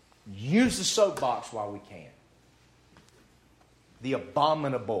and use the soapbox while we can. The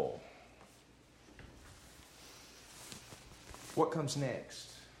abominable. What comes next?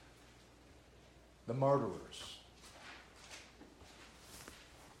 The murderers.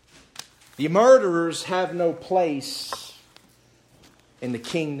 The murderers have no place in the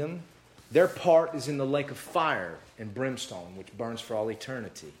kingdom. Their part is in the lake of fire and brimstone, which burns for all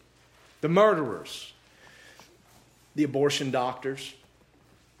eternity. The murderers, the abortion doctors,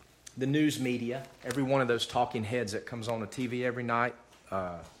 the news media, every one of those talking heads that comes on the TV every night,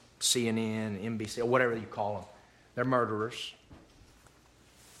 CNN, NBC, or whatever you call them, they're murderers.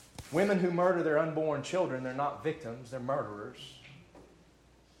 Women who murder their unborn children, they're not victims, they're murderers.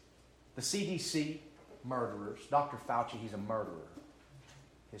 The CDC, murderers. Dr. Fauci, he's a murderer.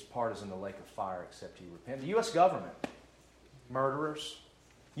 His part is in the lake of fire except he repent. The U.S. government, murderers.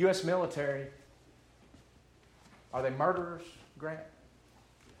 U.S. military, are they murderers, Grant?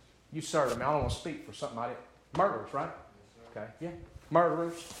 You served. I mean, I don't want to speak for something I didn't. Murderers, right? Okay, yeah.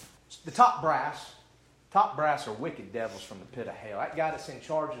 Murderers. The top brass. Top brass are wicked devils from the pit of hell. That guy that's in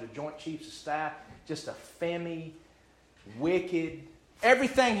charge of the Joint Chiefs of Staff, just a femmy, wicked,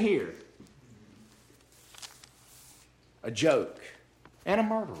 everything here. A joke. And a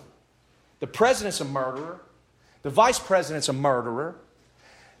murderer. The president's a murderer. The vice president's a murderer.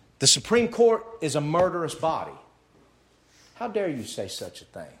 The Supreme Court is a murderous body. How dare you say such a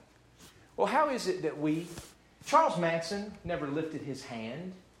thing? Well, how is it that Charles Manson never lifted his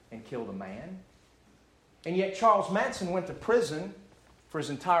hand and killed a man. And yet Charles Manson went to prison for his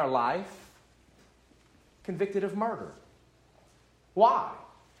entire life, convicted of murder. Why?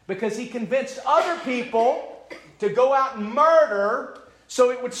 Because he convinced other people to go out and murder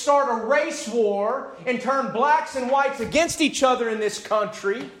so it would start a race war and turn blacks and whites against each other in this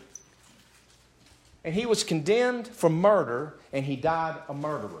country. And he was condemned for murder, and he died a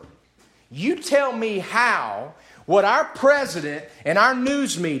murderer. You tell me how what our president and our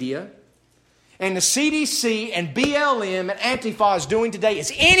news media and the CDC and BLM and Antifa is doing today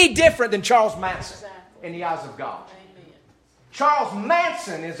is any different than Charles Manson in the eyes of God. Amen. Charles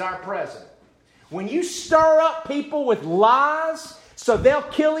Manson is our president. When you stir up people with lies so they'll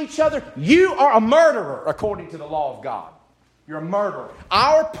kill each other, you are a murderer according to the law of God. You're a murderer.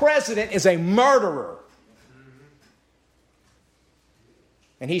 Our president is a murderer.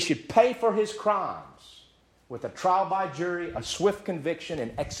 And he should pay for his crimes with a trial by jury, a swift conviction,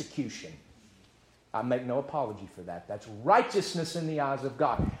 and execution. I make no apology for that. That's righteousness in the eyes of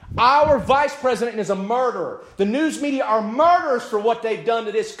God. Our vice president is a murderer. The news media are murderers for what they've done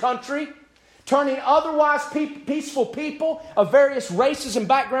to this country, turning otherwise peaceful people of various races and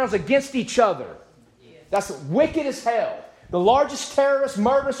backgrounds against each other. That's wicked as hell. The largest terrorist,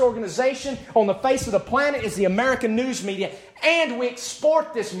 murderous organization on the face of the planet is the American news media, and we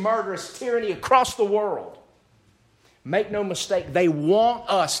export this murderous tyranny across the world. Make no mistake, they want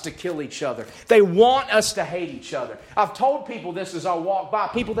us to kill each other. They want us to hate each other. I've told people this as I walk by,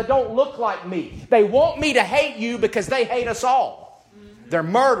 people that don't look like me. They want me to hate you because they hate us all. They're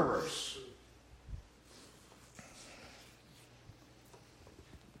murderers.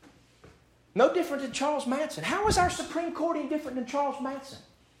 No different than Charles Manson. How is our Supreme Court any different than Charles Manson?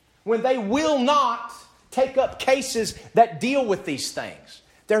 When they will not take up cases that deal with these things.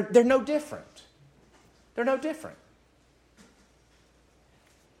 They're no different. They're no different.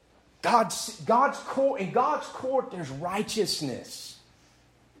 God's court, in God's court, there's righteousness.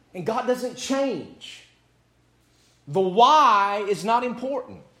 And God doesn't change. The why is not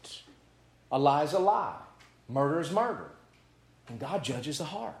important. A lie is a lie. Murder is murder. And God judges the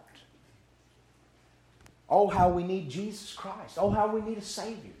heart. Oh, how we need Jesus Christ. Oh, how we need a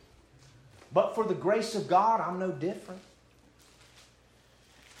Savior. But for the grace of God, I'm no different.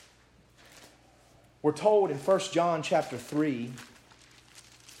 We're told in 1 John chapter 3,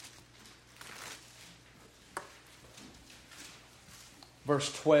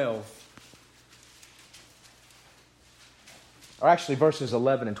 verse 12, or actually verses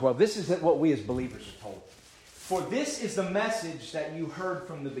 11 and 12. This is what we as believers are told. For this is the message that you heard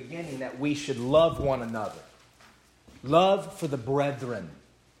from the beginning, that we should love one another. Love for the brethren.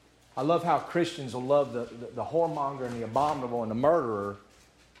 I love how Christians will love the whoremonger and the abominable and the murderer.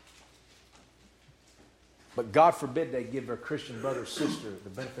 But God forbid they give their Christian brother or sister the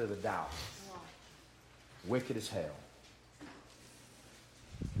benefit of the doubt. Wicked as hell.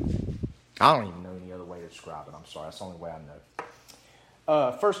 I don't even know any other way to describe it. I'm sorry. That's the only way I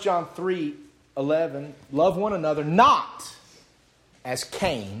know. 1 John 3:11. Love one another, not as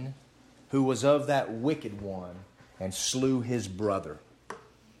Cain, who was of that wicked one, and slew his brother.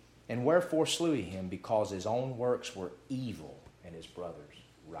 And wherefore slew he him? Because his own works were evil, and his brother's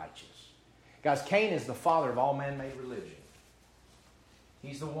righteous. Guys, Cain is the father of all man-made religion.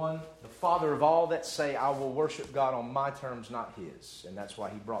 He's the father of all that say, I will worship God on my terms, not his. And that's why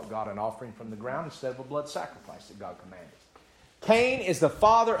he brought God an offering from the ground instead of a blood sacrifice that God commanded. Cain is the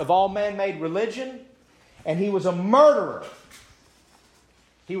father of all man-made religion, and he was a murderer.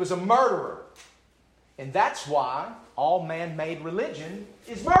 He was a murderer. And that's why all man-made religion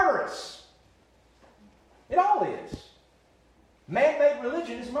is murderous. It all is. Man-made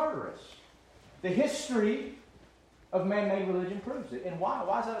religion is murderous. The history of man-made religion proves it. And why?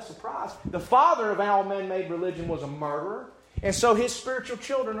 Why is that a surprise? The father of all man-made religion was a murderer. And so his spiritual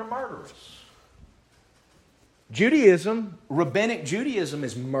children are murderous. Judaism, rabbinic Judaism,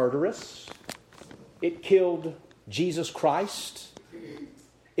 is murderous. It killed Jesus Christ.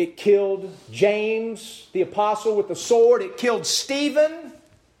 It killed James, the apostle, with the sword. It killed Stephen.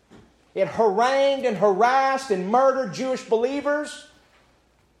 It harangued and harassed and murdered Jewish believers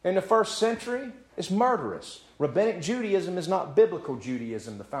in the first century. It's murderous. Rabbinic Judaism is not biblical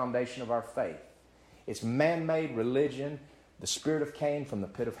Judaism, the foundation of our faith. It's man-made religion, the spirit of Cain from the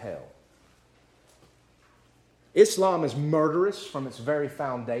pit of hell. Islam is murderous from its very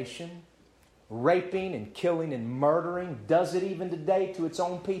foundation. Raping and killing and murdering, does it even today to its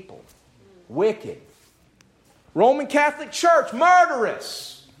own people. Wicked. Roman Catholic Church,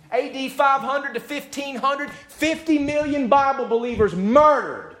 murderous. AD 500 to 1500, 50 million Bible believers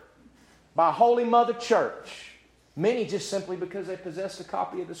murdered by Holy Mother Church. Many just simply because they possessed a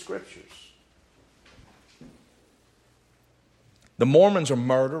copy of the Scriptures. The Mormons are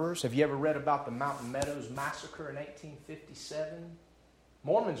murderers. Have you ever read about the Mountain Meadows Massacre in 1857?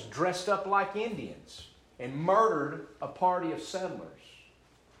 Mormons dressed up like Indians and murdered a party of settlers.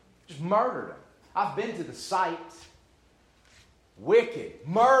 Just murdered them. I've been to the site. Wicked,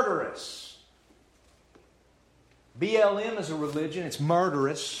 murderous. BLM is a religion. It's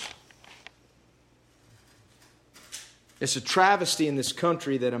murderous. It's a travesty in this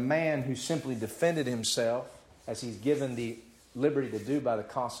country that a man who simply defended himself, as he's given the liberty to do by the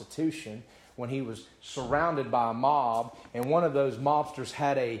Constitution, when he was surrounded by a mob, and one of those mobsters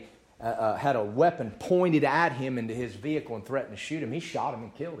had a weapon pointed at him into his vehicle and threatened to shoot him. He shot him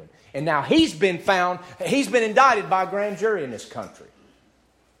and killed him. And now he's been indicted by a grand jury in this country.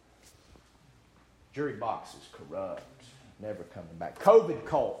 Jury box is corrupt, never coming back. COVID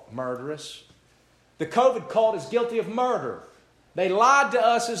cult, murderous. The COVID cult is guilty of murder. They lied to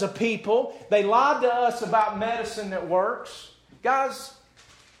us as a people. They lied to us about medicine that works. Guys,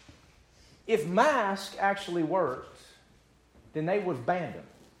 if masks actually worked, then they would have banned them.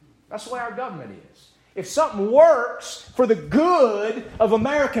 That's the way our government is. If something works for the good of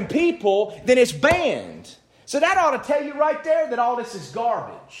American people, then it's banned. So that ought to tell you right there that all this is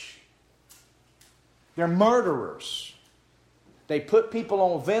garbage. They're murderers. They put people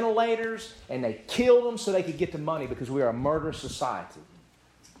on ventilators and they killed them so they could get the money because we are a murderous society.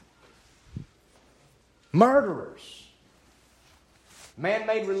 Murderers.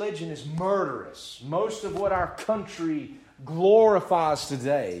 Man-made religion is murderous. Most of what our country glorifies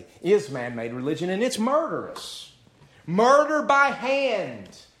today is man-made religion, and it's murderous. Murder by hand.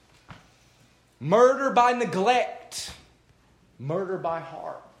 Murder by neglect. Murder by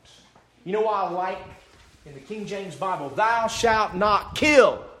heart. You know why I like in the King James Bible, thou shalt not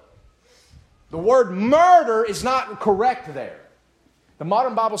kill. The word murder is not correct there. The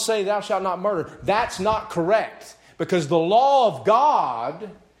modern Bibles say thou shalt not murder. That's not correct. Because the law of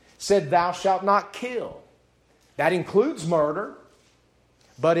God said thou shalt not kill. That includes murder,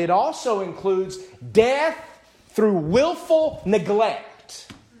 but it also includes death through willful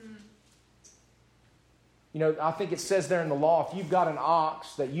neglect. You know, I think it says there in the law, if you've got an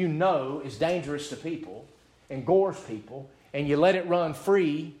ox that you know is dangerous to people and gores people, and you let it run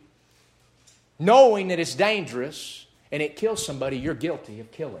free, knowing that it's dangerous, and it kills somebody, you're guilty of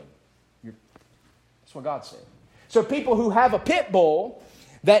killing. That's what God said. So people who have a pit bull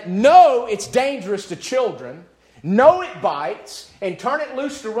that know it's dangerous to children, know it bites, and turn it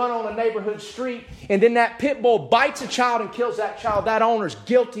loose to run on a neighborhood street, and then that pit bull bites a child and kills that child, that owner's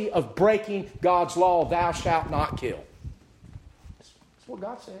guilty of breaking God's law, thou shalt not kill. That's what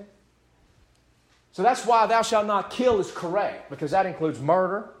God said. So that's why thou shalt not kill is correct, because that includes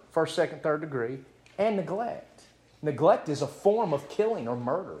murder, first, second, third degree, and neglect. Neglect is a form of killing or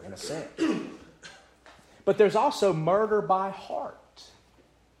murder in a sense. But there's also murder by heart.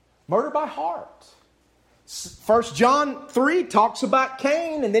 Murder by heart. 1 John 3 talks about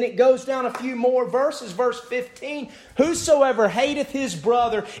Cain, and then it goes down a few more verses. Verse 15, whosoever hateth his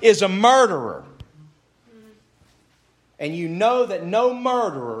brother is a murderer. And you know that no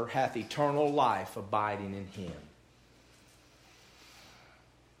murderer hath eternal life abiding in him.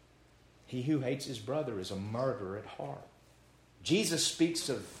 He who hates his brother is a murderer at heart. Jesus speaks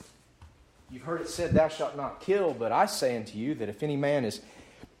of, you've heard it said, thou shalt not kill, but I say unto you that if any man is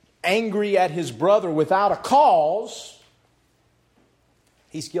angry at his brother without a cause,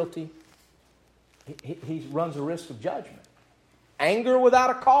 he's guilty. He runs a risk of judgment. Anger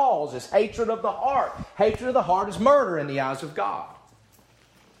without a cause is hatred of the heart. Hatred of the heart is murder in the eyes of God.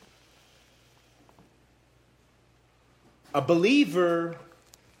 A believer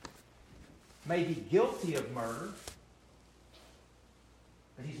may be guilty of murder,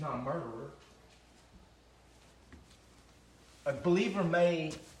 but he's not a murderer. A believer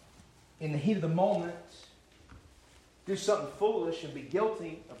may, in the heat of the moment, do something foolish and be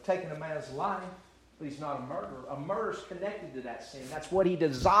guilty of taking a man's life, but he's not a murderer. A murderer is connected to that sin. That's what he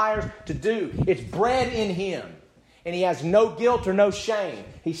desires to do. It's bred in him. And he has no guilt or no shame.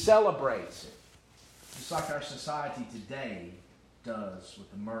 He celebrates it. Just like our society today does with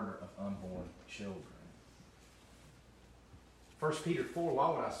the murder of unborn children. 1 Peter 4, why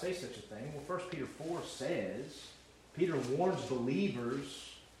would I say such a thing? Well, 1 Peter 4 says, Peter warns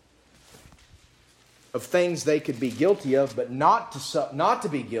believers of things they could be guilty of, but not to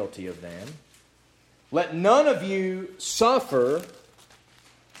be guilty of them. Let none of you suffer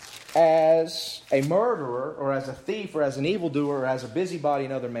as a murderer, or as a thief, or as an evildoer, or as a busybody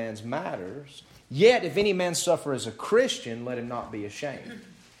in other man's matters. Yet, if any man suffer as a Christian, let him not be ashamed.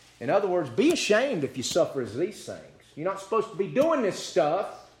 In other words, be ashamed if you suffer as these things. You're not supposed to be doing this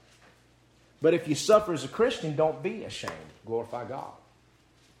stuff. But if you suffer as a Christian, don't be ashamed. Glorify God.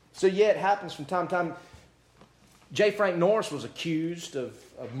 So yeah, it happens from time to time. J. Frank Norris was accused of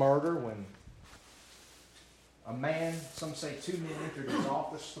murder when a man, some say 2 men, entered his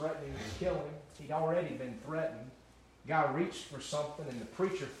office threatening to kill him. He'd already been threatened. The guy reached for something, and the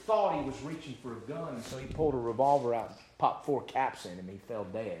preacher thought he was reaching for a gun, and so he pulled a revolver out and popped 4 caps in him. He fell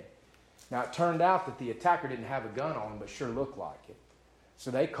dead. Now, it turned out that the attacker didn't have a gun on him, but sure looked like it.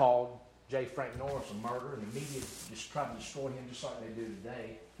 So they called J. Frank Norris a murderer, and the media just tried to destroy him just like they do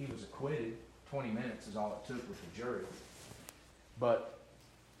today. He was acquitted. 20 minutes is all it took with the jury. But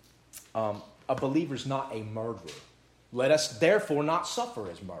a believer's not a murderer. Let us therefore not suffer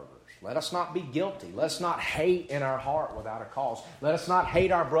as murderers. Let us not be guilty. Let us not hate in our heart without a cause. Let us not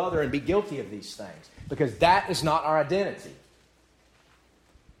hate our brother and be guilty of these things, because that is not our identity.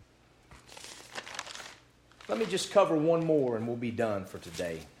 Let me just cover one more and we'll be done for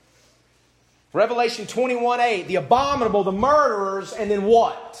today. Revelation 21:8, the abominable, the murderers, and then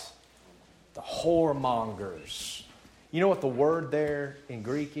what? The whoremongers. You know what the word there in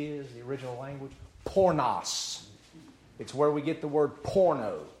Greek is, the original language? Pornos. It's where we get the word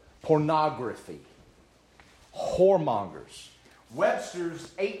porno, pornography. Whoremongers. Webster's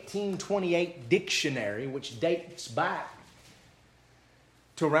 1828 dictionary, which dates back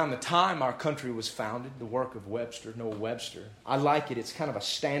to around the time our country was founded, the work of Webster, Noah Webster. I like it. It's kind of a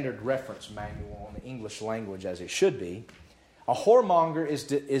standard reference manual on the English language, as it should be. A whoremonger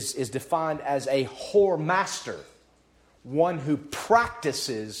is defined as a whoremaster, one who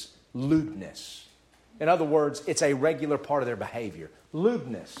practices lewdness. In other words, it's a regular part of their behavior.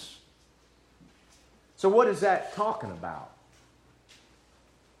 Lewdness. So what is that talking about?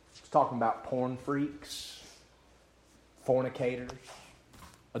 It's talking about porn freaks, fornicators,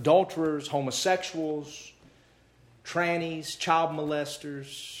 adulterers, homosexuals, trannies, child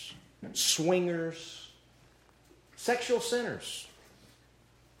molesters, swingers, sexual sinners.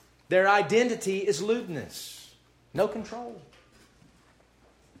 Their identity is lewdness. No control.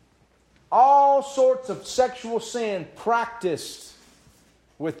 All sorts of sexual sin practiced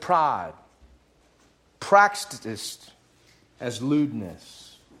with pride. Practiced as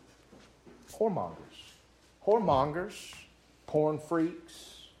lewdness. Whoremongers. Whoremongers, porn freaks,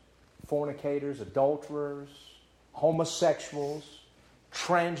 fornicators, adulterers, homosexuals,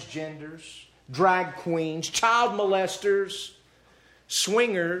 transgenders, drag queens, child molesters,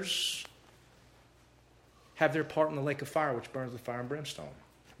 swingers have their part in the lake of fire which burns with fire and brimstone.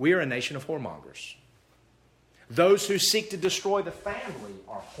 We are a nation of whoremongers. Those who seek to destroy the family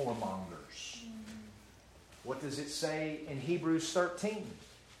are whoremongers. What does it say in Hebrews 13?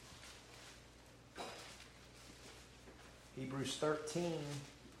 Hebrews 13,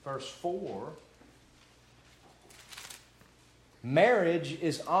 verse 4. Marriage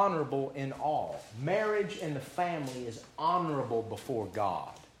is honorable in all. Marriage in the family is honorable before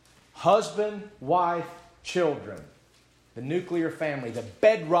God. Husband, wife, children. The nuclear family, the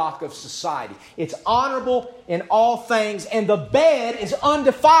bedrock of society. It's honorable in all things, and the bed is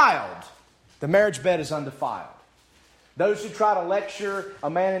undefiled. The marriage bed is undefiled. Those who try to lecture a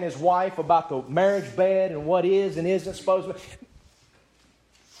man and his wife about the marriage bed and what is and isn't supposed to be,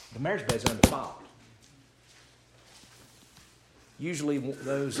 the marriage bed is undefiled. Usually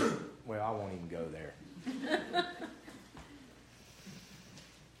those, well, I won't even go there.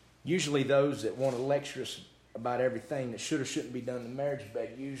 Usually those that want to lecture us about everything that should or shouldn't be done in the marriage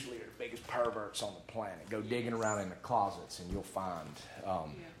bed usually are the biggest perverts on the planet. Go digging around in the closets and you'll find.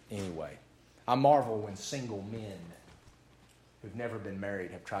 Anyway, I marvel when single men who've never been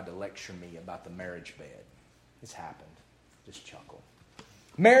married have tried to lecture me about the marriage bed. It's happened. Just chuckle.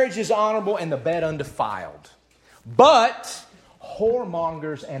 Marriage is honorable and the bed undefiled. But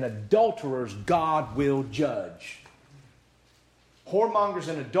whoremongers and adulterers God will judge. Whoremongers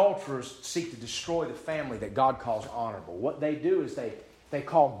and adulterers seek to destroy the family that God calls honorable. What they do is they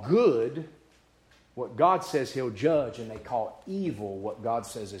call good what God says He'll judge, and they call evil what God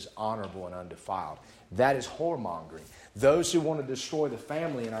says is honorable and undefiled. That is whoremongering. Those who want to destroy the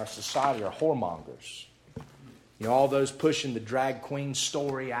family in our society are whoremongers. You know, all those pushing the drag queen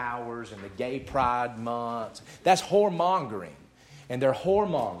story hours and the gay pride months. That's whoremongering. And they're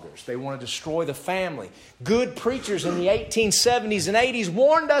whoremongers. They want to destroy the family. Good preachers in the 1870s and 80s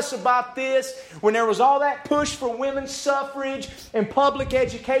warned us about this. When there was all that push for women's suffrage and public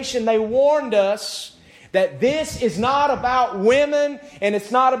education, they warned us that this is not about women and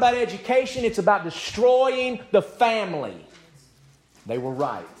it's not about education. It's about destroying the family. They were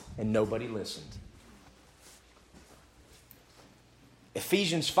right, and nobody listened.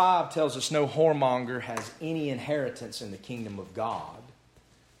 Ephesians 5 tells us no whoremonger has any inheritance in the kingdom of God.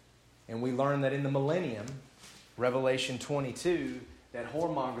 And we learn that in the millennium, Revelation 22, that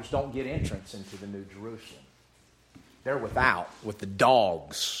whoremongers don't get entrance into the New Jerusalem. They're without, with the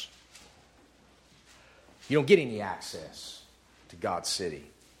dogs. You don't get any access to God's city.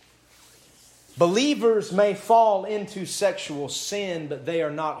 Believers may fall into sexual sin, but they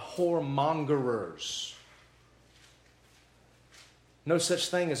are not whoremongerers. No such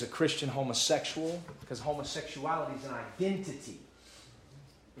thing as a Christian homosexual, because homosexuality is an identity.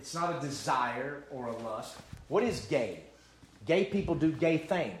 It's not a desire or a lust. What is gay? Gay people do gay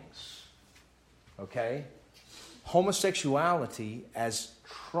things. Okay? Homosexuality as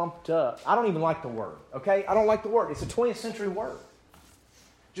trumped up. I don't even like the word. Okay? I don't like the word. It's a 20th century word.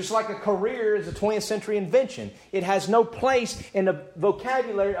 Just like a career is a 20th century invention. It has no place in the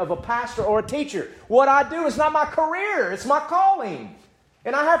vocabulary of a pastor or a teacher. What I do is not my career. It's my calling.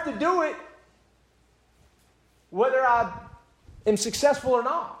 And I have to do it whether I am successful or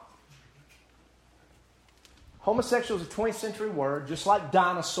not. Homosexual is a 20th century word, just like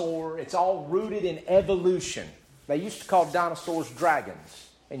dinosaur. It's all rooted in evolution. They used to call dinosaurs dragons.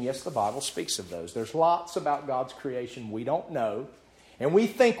 And yes, the Bible speaks of those. There's lots about God's creation we don't know. And we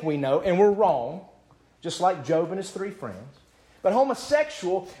think we know, and we're wrong, just like Job and his 3 friends. But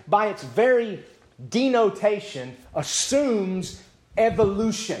homosexual, by its very denotation, assumes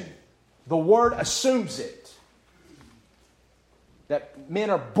evolution. The word assumes it. That men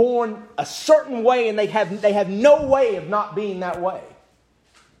are born a certain way, and they have no way of not being that way.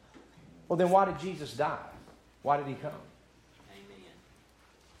 Well, then why did Jesus die? Why did He come?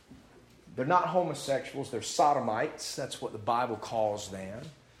 They're not homosexuals, they're sodomites. That's what the Bible calls them.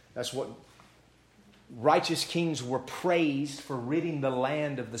 That's what righteous kings were praised for, ridding the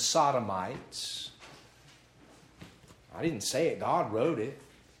land of the sodomites. I didn't say it, God wrote it.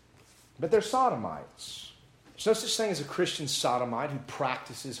 But they're sodomites. There's no such thing as a Christian sodomite who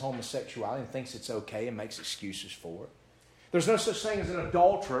practices homosexuality and thinks it's okay and makes excuses for it. There's no such thing as an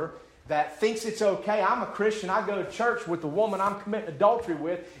adulterer that thinks it's okay. I'm a Christian. I go to church with the woman I'm committing adultery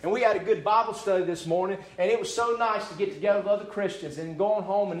with. And we had a good Bible study this morning. And it was so nice to get together with other Christians and going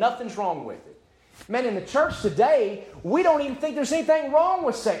home and nothing's wrong with it. Man, in the church today, we don't even think there's anything wrong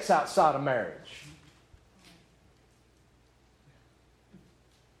with sex outside of marriage.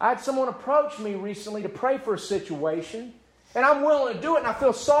 I had someone approach me recently to pray for a situation. And I'm willing to do it. And I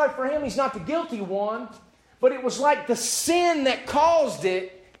feel sorry for him. He's not the guilty one. But it was like the sin that caused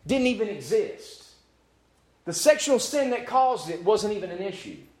it didn't even exist. The sexual sin that caused it wasn't even an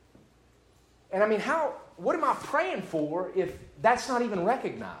issue. And I mean, what am I praying for if that's not even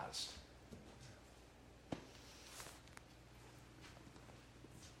recognized?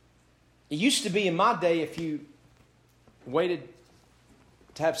 It used to be in my day, if you waited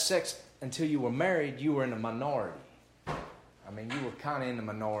to have sex until you were married, you were in a minority. I mean, you were kind of in the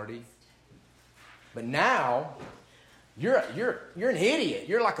minority. But now, you're an idiot.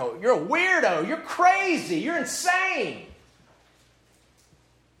 You're a weirdo. You're crazy. You're insane.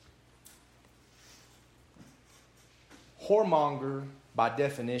 Whoremonger, by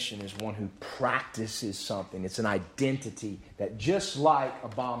definition, is one who practices something. It's an identity that, just like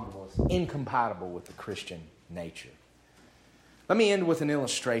abominable, is incompatible with the Christian nature. Let me end with an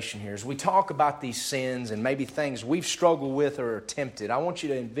illustration here. As we talk about these sins and maybe things we've struggled with or attempted, I want you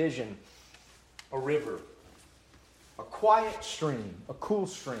to envision a river. A quiet stream, a cool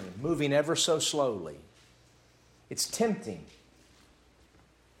stream, moving ever so slowly. It's tempting.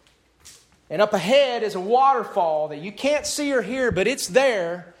 And up ahead is a waterfall that you can't see or hear, but it's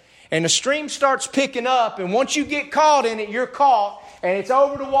there. And the stream starts picking up, and once you get caught in it, you're caught, and it's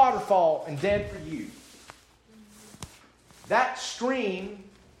over the waterfall and dead for you. That stream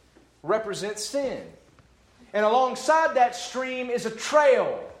represents sin. And alongside that stream is a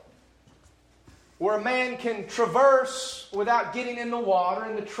trail. where a man can traverse without getting in the water,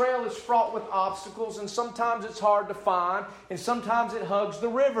 and the trail is fraught with obstacles, and sometimes it's hard to find, and sometimes it hugs the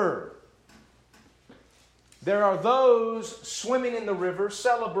river. There are those swimming in the river,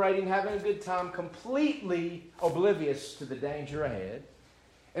 celebrating, having a good time, completely oblivious to the danger ahead.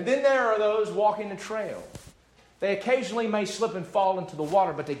 And then there are those walking the trail. They occasionally may slip and fall into the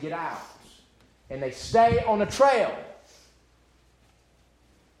water, but they get out. And they stay on the trail.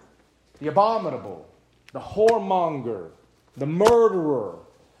 The abominable, the whoremonger, the murderer,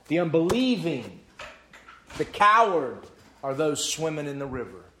 the unbelieving, the coward are those swimming in the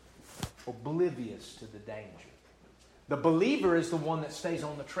river, oblivious to the danger. The believer is the one that stays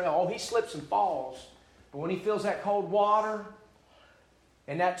on the trail. Oh, he slips and falls, but when he feels that cold water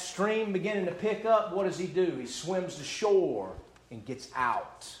and that stream beginning to pick up, what does he do? He swims to shore and gets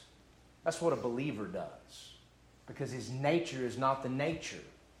out. That's what a believer does, because his nature is not the nature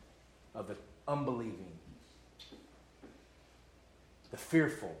of the unbelieving, the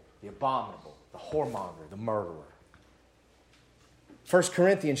fearful, the abominable, the whoremonger, the murderer. 1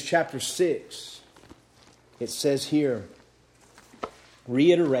 Corinthians chapter 6, it says here,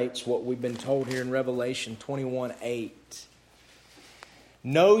 reiterates what we've been told here in Revelation 21:8.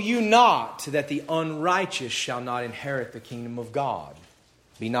 Know you not that the unrighteous shall not inherit the kingdom of God?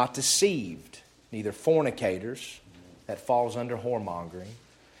 Be not deceived, neither fornicators, that falls under whoremongering,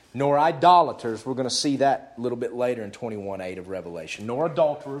 nor idolaters, we're going to see that a little bit later in 21:8 of Revelation, nor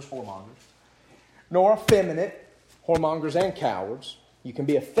adulterers, whoremongers, nor effeminate, whoremongers and cowards. You can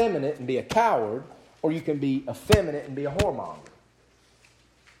be effeminate and be a coward, or you can be effeminate and be a whoremonger.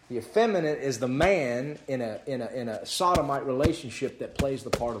 The effeminate is the man in a sodomite relationship that plays the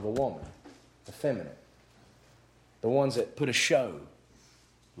part of a woman. Effeminate. The ones that put a show.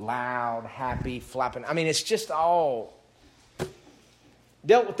 Loud, happy, flapping. I mean, it's just all...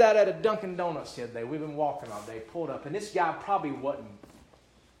 Dealt with that at a Dunkin' Donuts the other day. We've been walking all day, pulled up, and this guy probably wasn't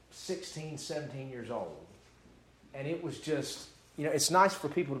 16, 17 years old. And it was just, it's nice for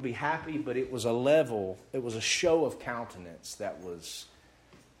people to be happy, but it was a show of countenance that was,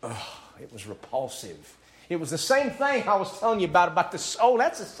 it was repulsive. It was the same thing I was telling you about this,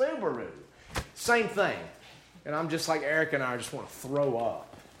 that's a Subaru. Same thing. And I'm just like Eric and I just want to throw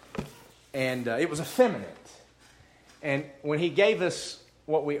up. And it was effeminate. And when he gave us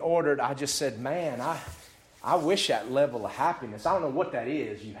what we ordered, I just said, man, I wish that level of happiness, I don't know what that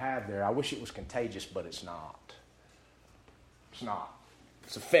is you have there. I wish it was contagious, but it's not. It's not.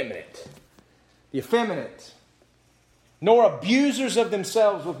 It's effeminate. The effeminate. Nor abusers of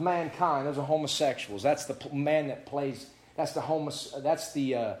themselves with mankind. Those are homosexuals. That's the man that plays, that's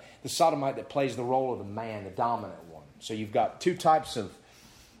the sodomite that plays the role of the man, the dominant one. So you've got two types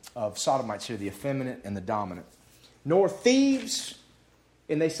of sodomites here, the effeminate and the dominant. Nor thieves.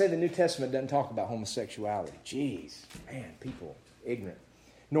 And they say the New Testament doesn't talk about homosexuality. Jeez, man, people ignorant.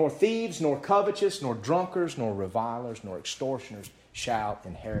 Nor thieves, nor covetous, nor drunkards, nor revilers, nor extortioners shall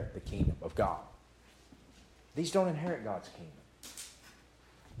inherit the kingdom of God. These don't inherit God's kingdom.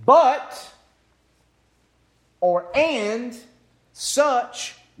 But, and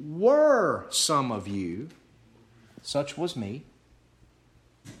such were some of you. Such was me.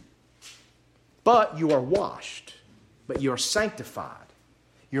 But you are washed. But you are sanctified.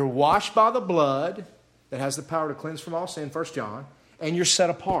 You're washed by the blood that has the power to cleanse from all sin, 1 John. And you're set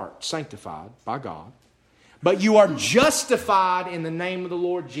apart, sanctified by God. But you are justified in the name of the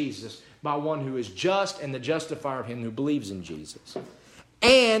Lord Jesus by one who is just and the justifier of him who believes in Jesus.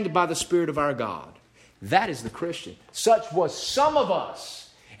 And by the Spirit of our God. That is the Christian. Such was some of us.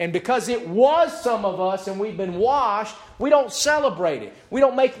 And because it was some of us and we've been washed, we don't celebrate it. We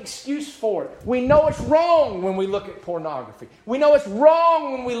don't make excuse for it. We know it's wrong when we look at pornography. We know it's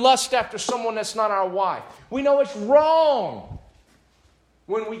wrong when we lust after someone that's not our wife. We know it's wrong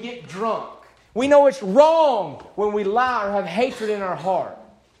when we get drunk. We know it's wrong when we lie or have hatred in our heart.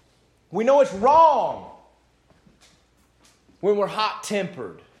 We know it's wrong when we're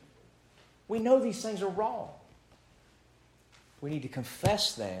hot-tempered. We know these things are wrong. We need to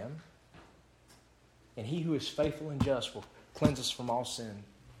confess them, and He who is faithful and just will cleanse us from all sin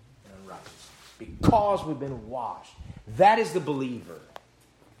and unrighteousness. Because we've been washed. That is the believer.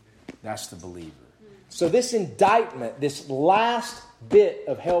 That's the believer. So this indictment, this last bit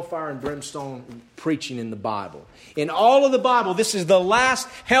of hellfire and brimstone preaching in the Bible. In all of the Bible, this is the last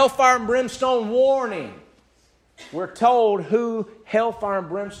hellfire and brimstone warning. We're told who hellfire and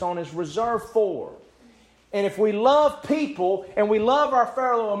brimstone is reserved for. And if we love people and we love our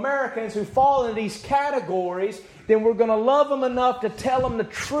fellow Americans who fall into these categories, then we're going to love them enough to tell them the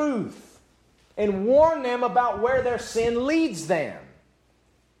truth and warn them about where their sin leads them.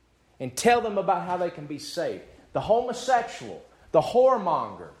 and tell them about how they can be saved. The homosexual, the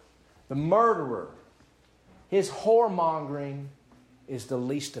whoremonger, the murderer, his whoremongering is the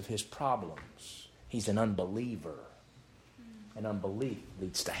least of his problems. He's an unbeliever. And unbelief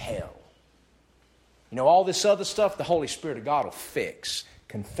leads to hell. You know, all this other stuff, the Holy Spirit of God will fix.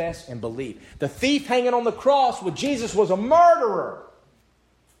 Confess and believe. The thief hanging on the cross with Jesus was a murderer.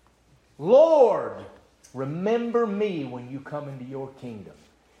 Lord, remember me when you come into your kingdom.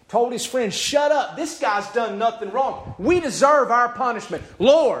 Told his friend, shut up. This guy's done nothing wrong. We deserve our punishment.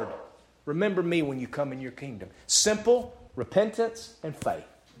 Lord, remember me when you come in your kingdom. Simple repentance and faith.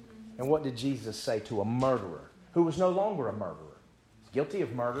 And what did Jesus say to a murderer who was no longer a murderer? He's guilty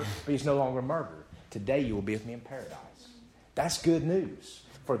of murder, but he's no longer a murderer. Today you will be with me in paradise. That's good news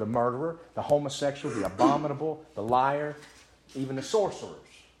for the murderer, the homosexual, the abominable, the liar, even the sorcerers.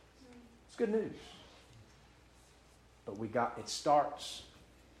 It's good news. But it starts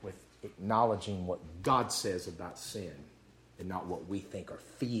with acknowledging what God says about sin and not what we think or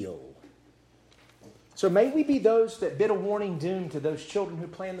feel. So may we be those that bid a warning doom to those children who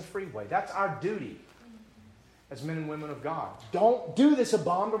play in the freeway. That's our duty as men and women of God. Don't do this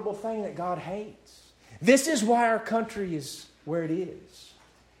abominable thing that God hates. This is why our country is where it is.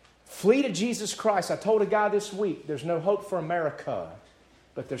 Flee to Jesus Christ. I told a guy this week, there's no hope for America,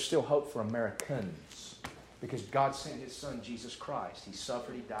 but there's still hope for Americans. Because God sent His Son, Jesus Christ. He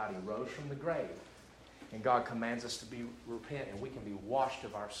suffered, He died, He rose from the grave. And God commands us to repent, and we can be washed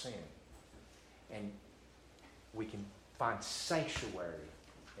of our sin. And we can find sanctuary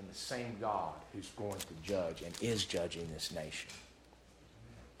in the same God who's going to judge and is judging this nation.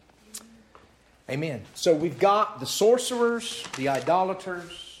 Amen. So we've got the sorcerers, the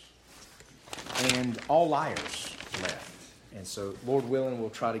idolaters, and all liars left. And so, Lord willing, we'll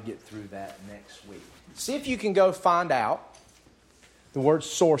try to get through that next week. See if you can go find out the word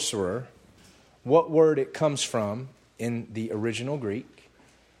sorcerer, what word it comes from in the original Greek,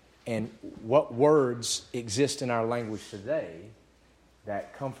 and what words exist in our language today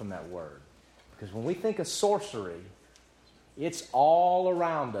that come from that word. Because when we think of sorcery, it's all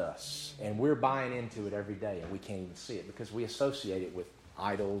around us, and we're buying into it every day, and we can't even see it because we associate it with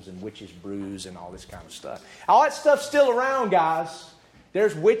idols and witches' brews and all this kind of stuff. All that stuff's still around, guys.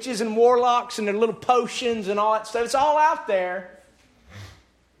 There's witches and warlocks and their little potions and all that stuff. It's all out there.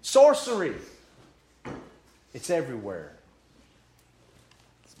 Sorcery. It's everywhere.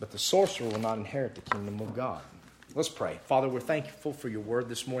 But the sorcerer will not inherit the kingdom of God. Let's pray. Father, we're thankful for your word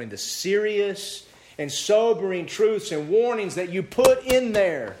this morning. The serious and sobering truths and warnings that you put in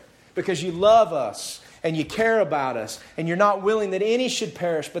there because you love us and you care about us and you're not willing that any should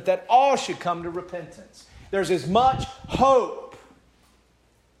perish but that all should come to repentance. There's as much hope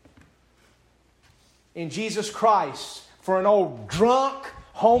in Jesus Christ for an old drunk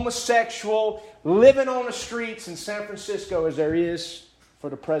homosexual living on the streets in San Francisco as there is for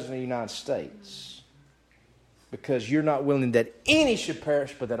the President of the United States. Because you're not willing that any should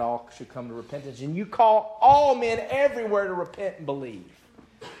perish, but that all should come to repentance. And you call all men everywhere to repent and believe.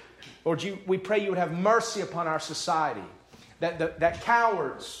 Lord, we pray you would have mercy upon our society. That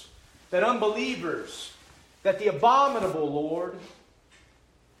cowards, that unbelievers, that the abominable, Lord,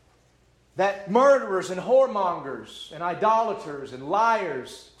 that murderers and whoremongers and idolaters and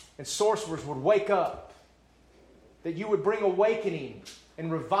liars and sorcerers would wake up. That you would bring awakening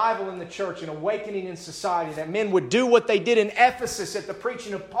and revival in the church and awakening in society. That men would do what they did in Ephesus at the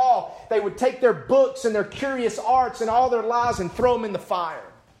preaching of Paul. They would take their books and their curious arts and all their lies and throw them in the fire.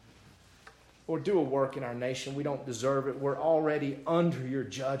 Lord, do a work in our nation. We don't deserve it. We're already under your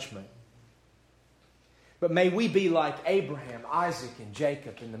judgment. But may we be like Abraham, Isaac, and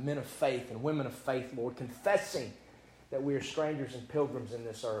Jacob and the men of faith and women of faith, Lord, confessing that we are strangers and pilgrims in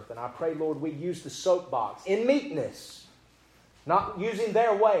this earth. And I pray, Lord, we use the soapbox in meekness. Not using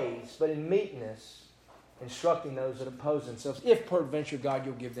their ways, but in meekness, instructing those that oppose themselves. If peradventure, God,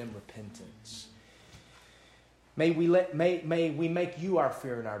 you'll give them repentance. May we make you our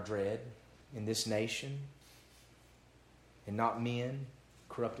fear and our dread in this nation, and not men,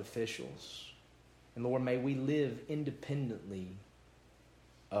 corrupt officials. And Lord, may we live independently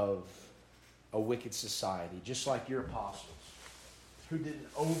of a wicked society, just like your apostles, who didn't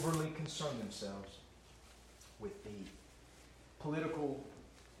overly concern themselves with the political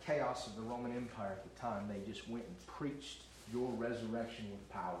chaos of the Roman Empire at the time. They just went and preached your resurrection with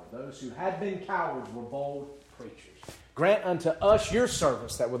power. Those who had been cowards were bold preachers. Grant unto us your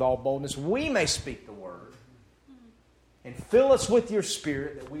servants that with all boldness we may speak the word. And fill us with your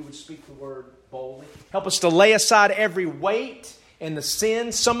Spirit that we would speak the word boldly. Help us to lay aside every weight and the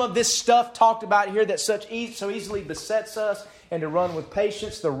sin. Some of this stuff talked about here that so easily besets us and to run with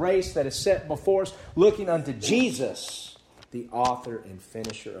patience the race that is set before us, looking unto Jesus, the author and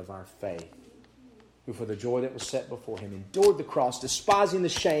finisher of our faith, who for the joy that was set before him endured the cross, despising the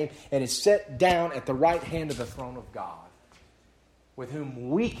shame, and is set down at the right hand of the throne of God, with whom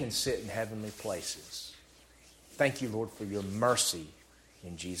we can sit in heavenly places. Thank you, Lord, for your mercy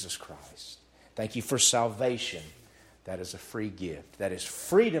in Jesus Christ. Thank you for salvation. That is a free gift. That is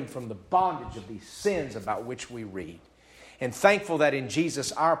freedom from the bondage of these sins about which we read. And thankful that in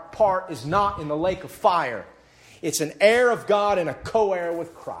Jesus our part is not in the lake of fire. It's an heir of God and a co-heir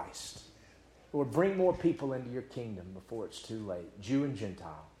with Christ. Lord, bring more people into your kingdom before it's too late, Jew and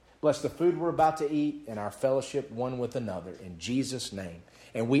Gentile. Bless the food we're about to eat and our fellowship one with another in Jesus' name.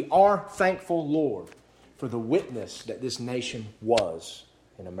 And we are thankful, Lord, for the witness that this nation was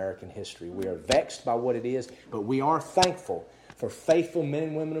in American history. We are vexed by what it is, but we are thankful for faithful men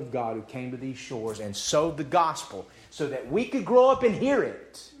and women of God who came to these shores and sowed the gospel so that we could grow up and hear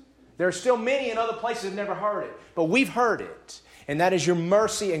it. There are still many in other places that have never heard it, but we've heard it. And that is your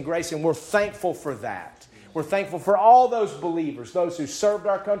mercy and grace, and we're thankful for that. We're thankful for all those believers, those who served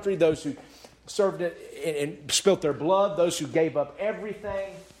our country, those who served it and spilt their blood, those who gave up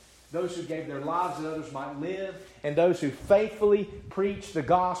everything, those who gave their lives that others might live, and those who faithfully preached the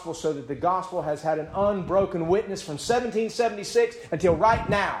gospel so that the gospel has had an unbroken witness from 1776 until right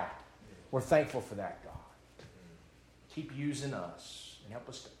now. We're thankful for that, God. Keep using us and help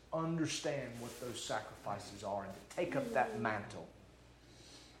us to understand what those sacrifices are and to take up that mantle.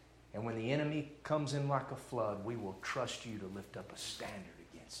 And when the enemy comes in like a flood, we will trust you to lift up a standard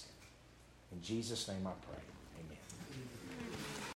against him. In Jesus' name I pray.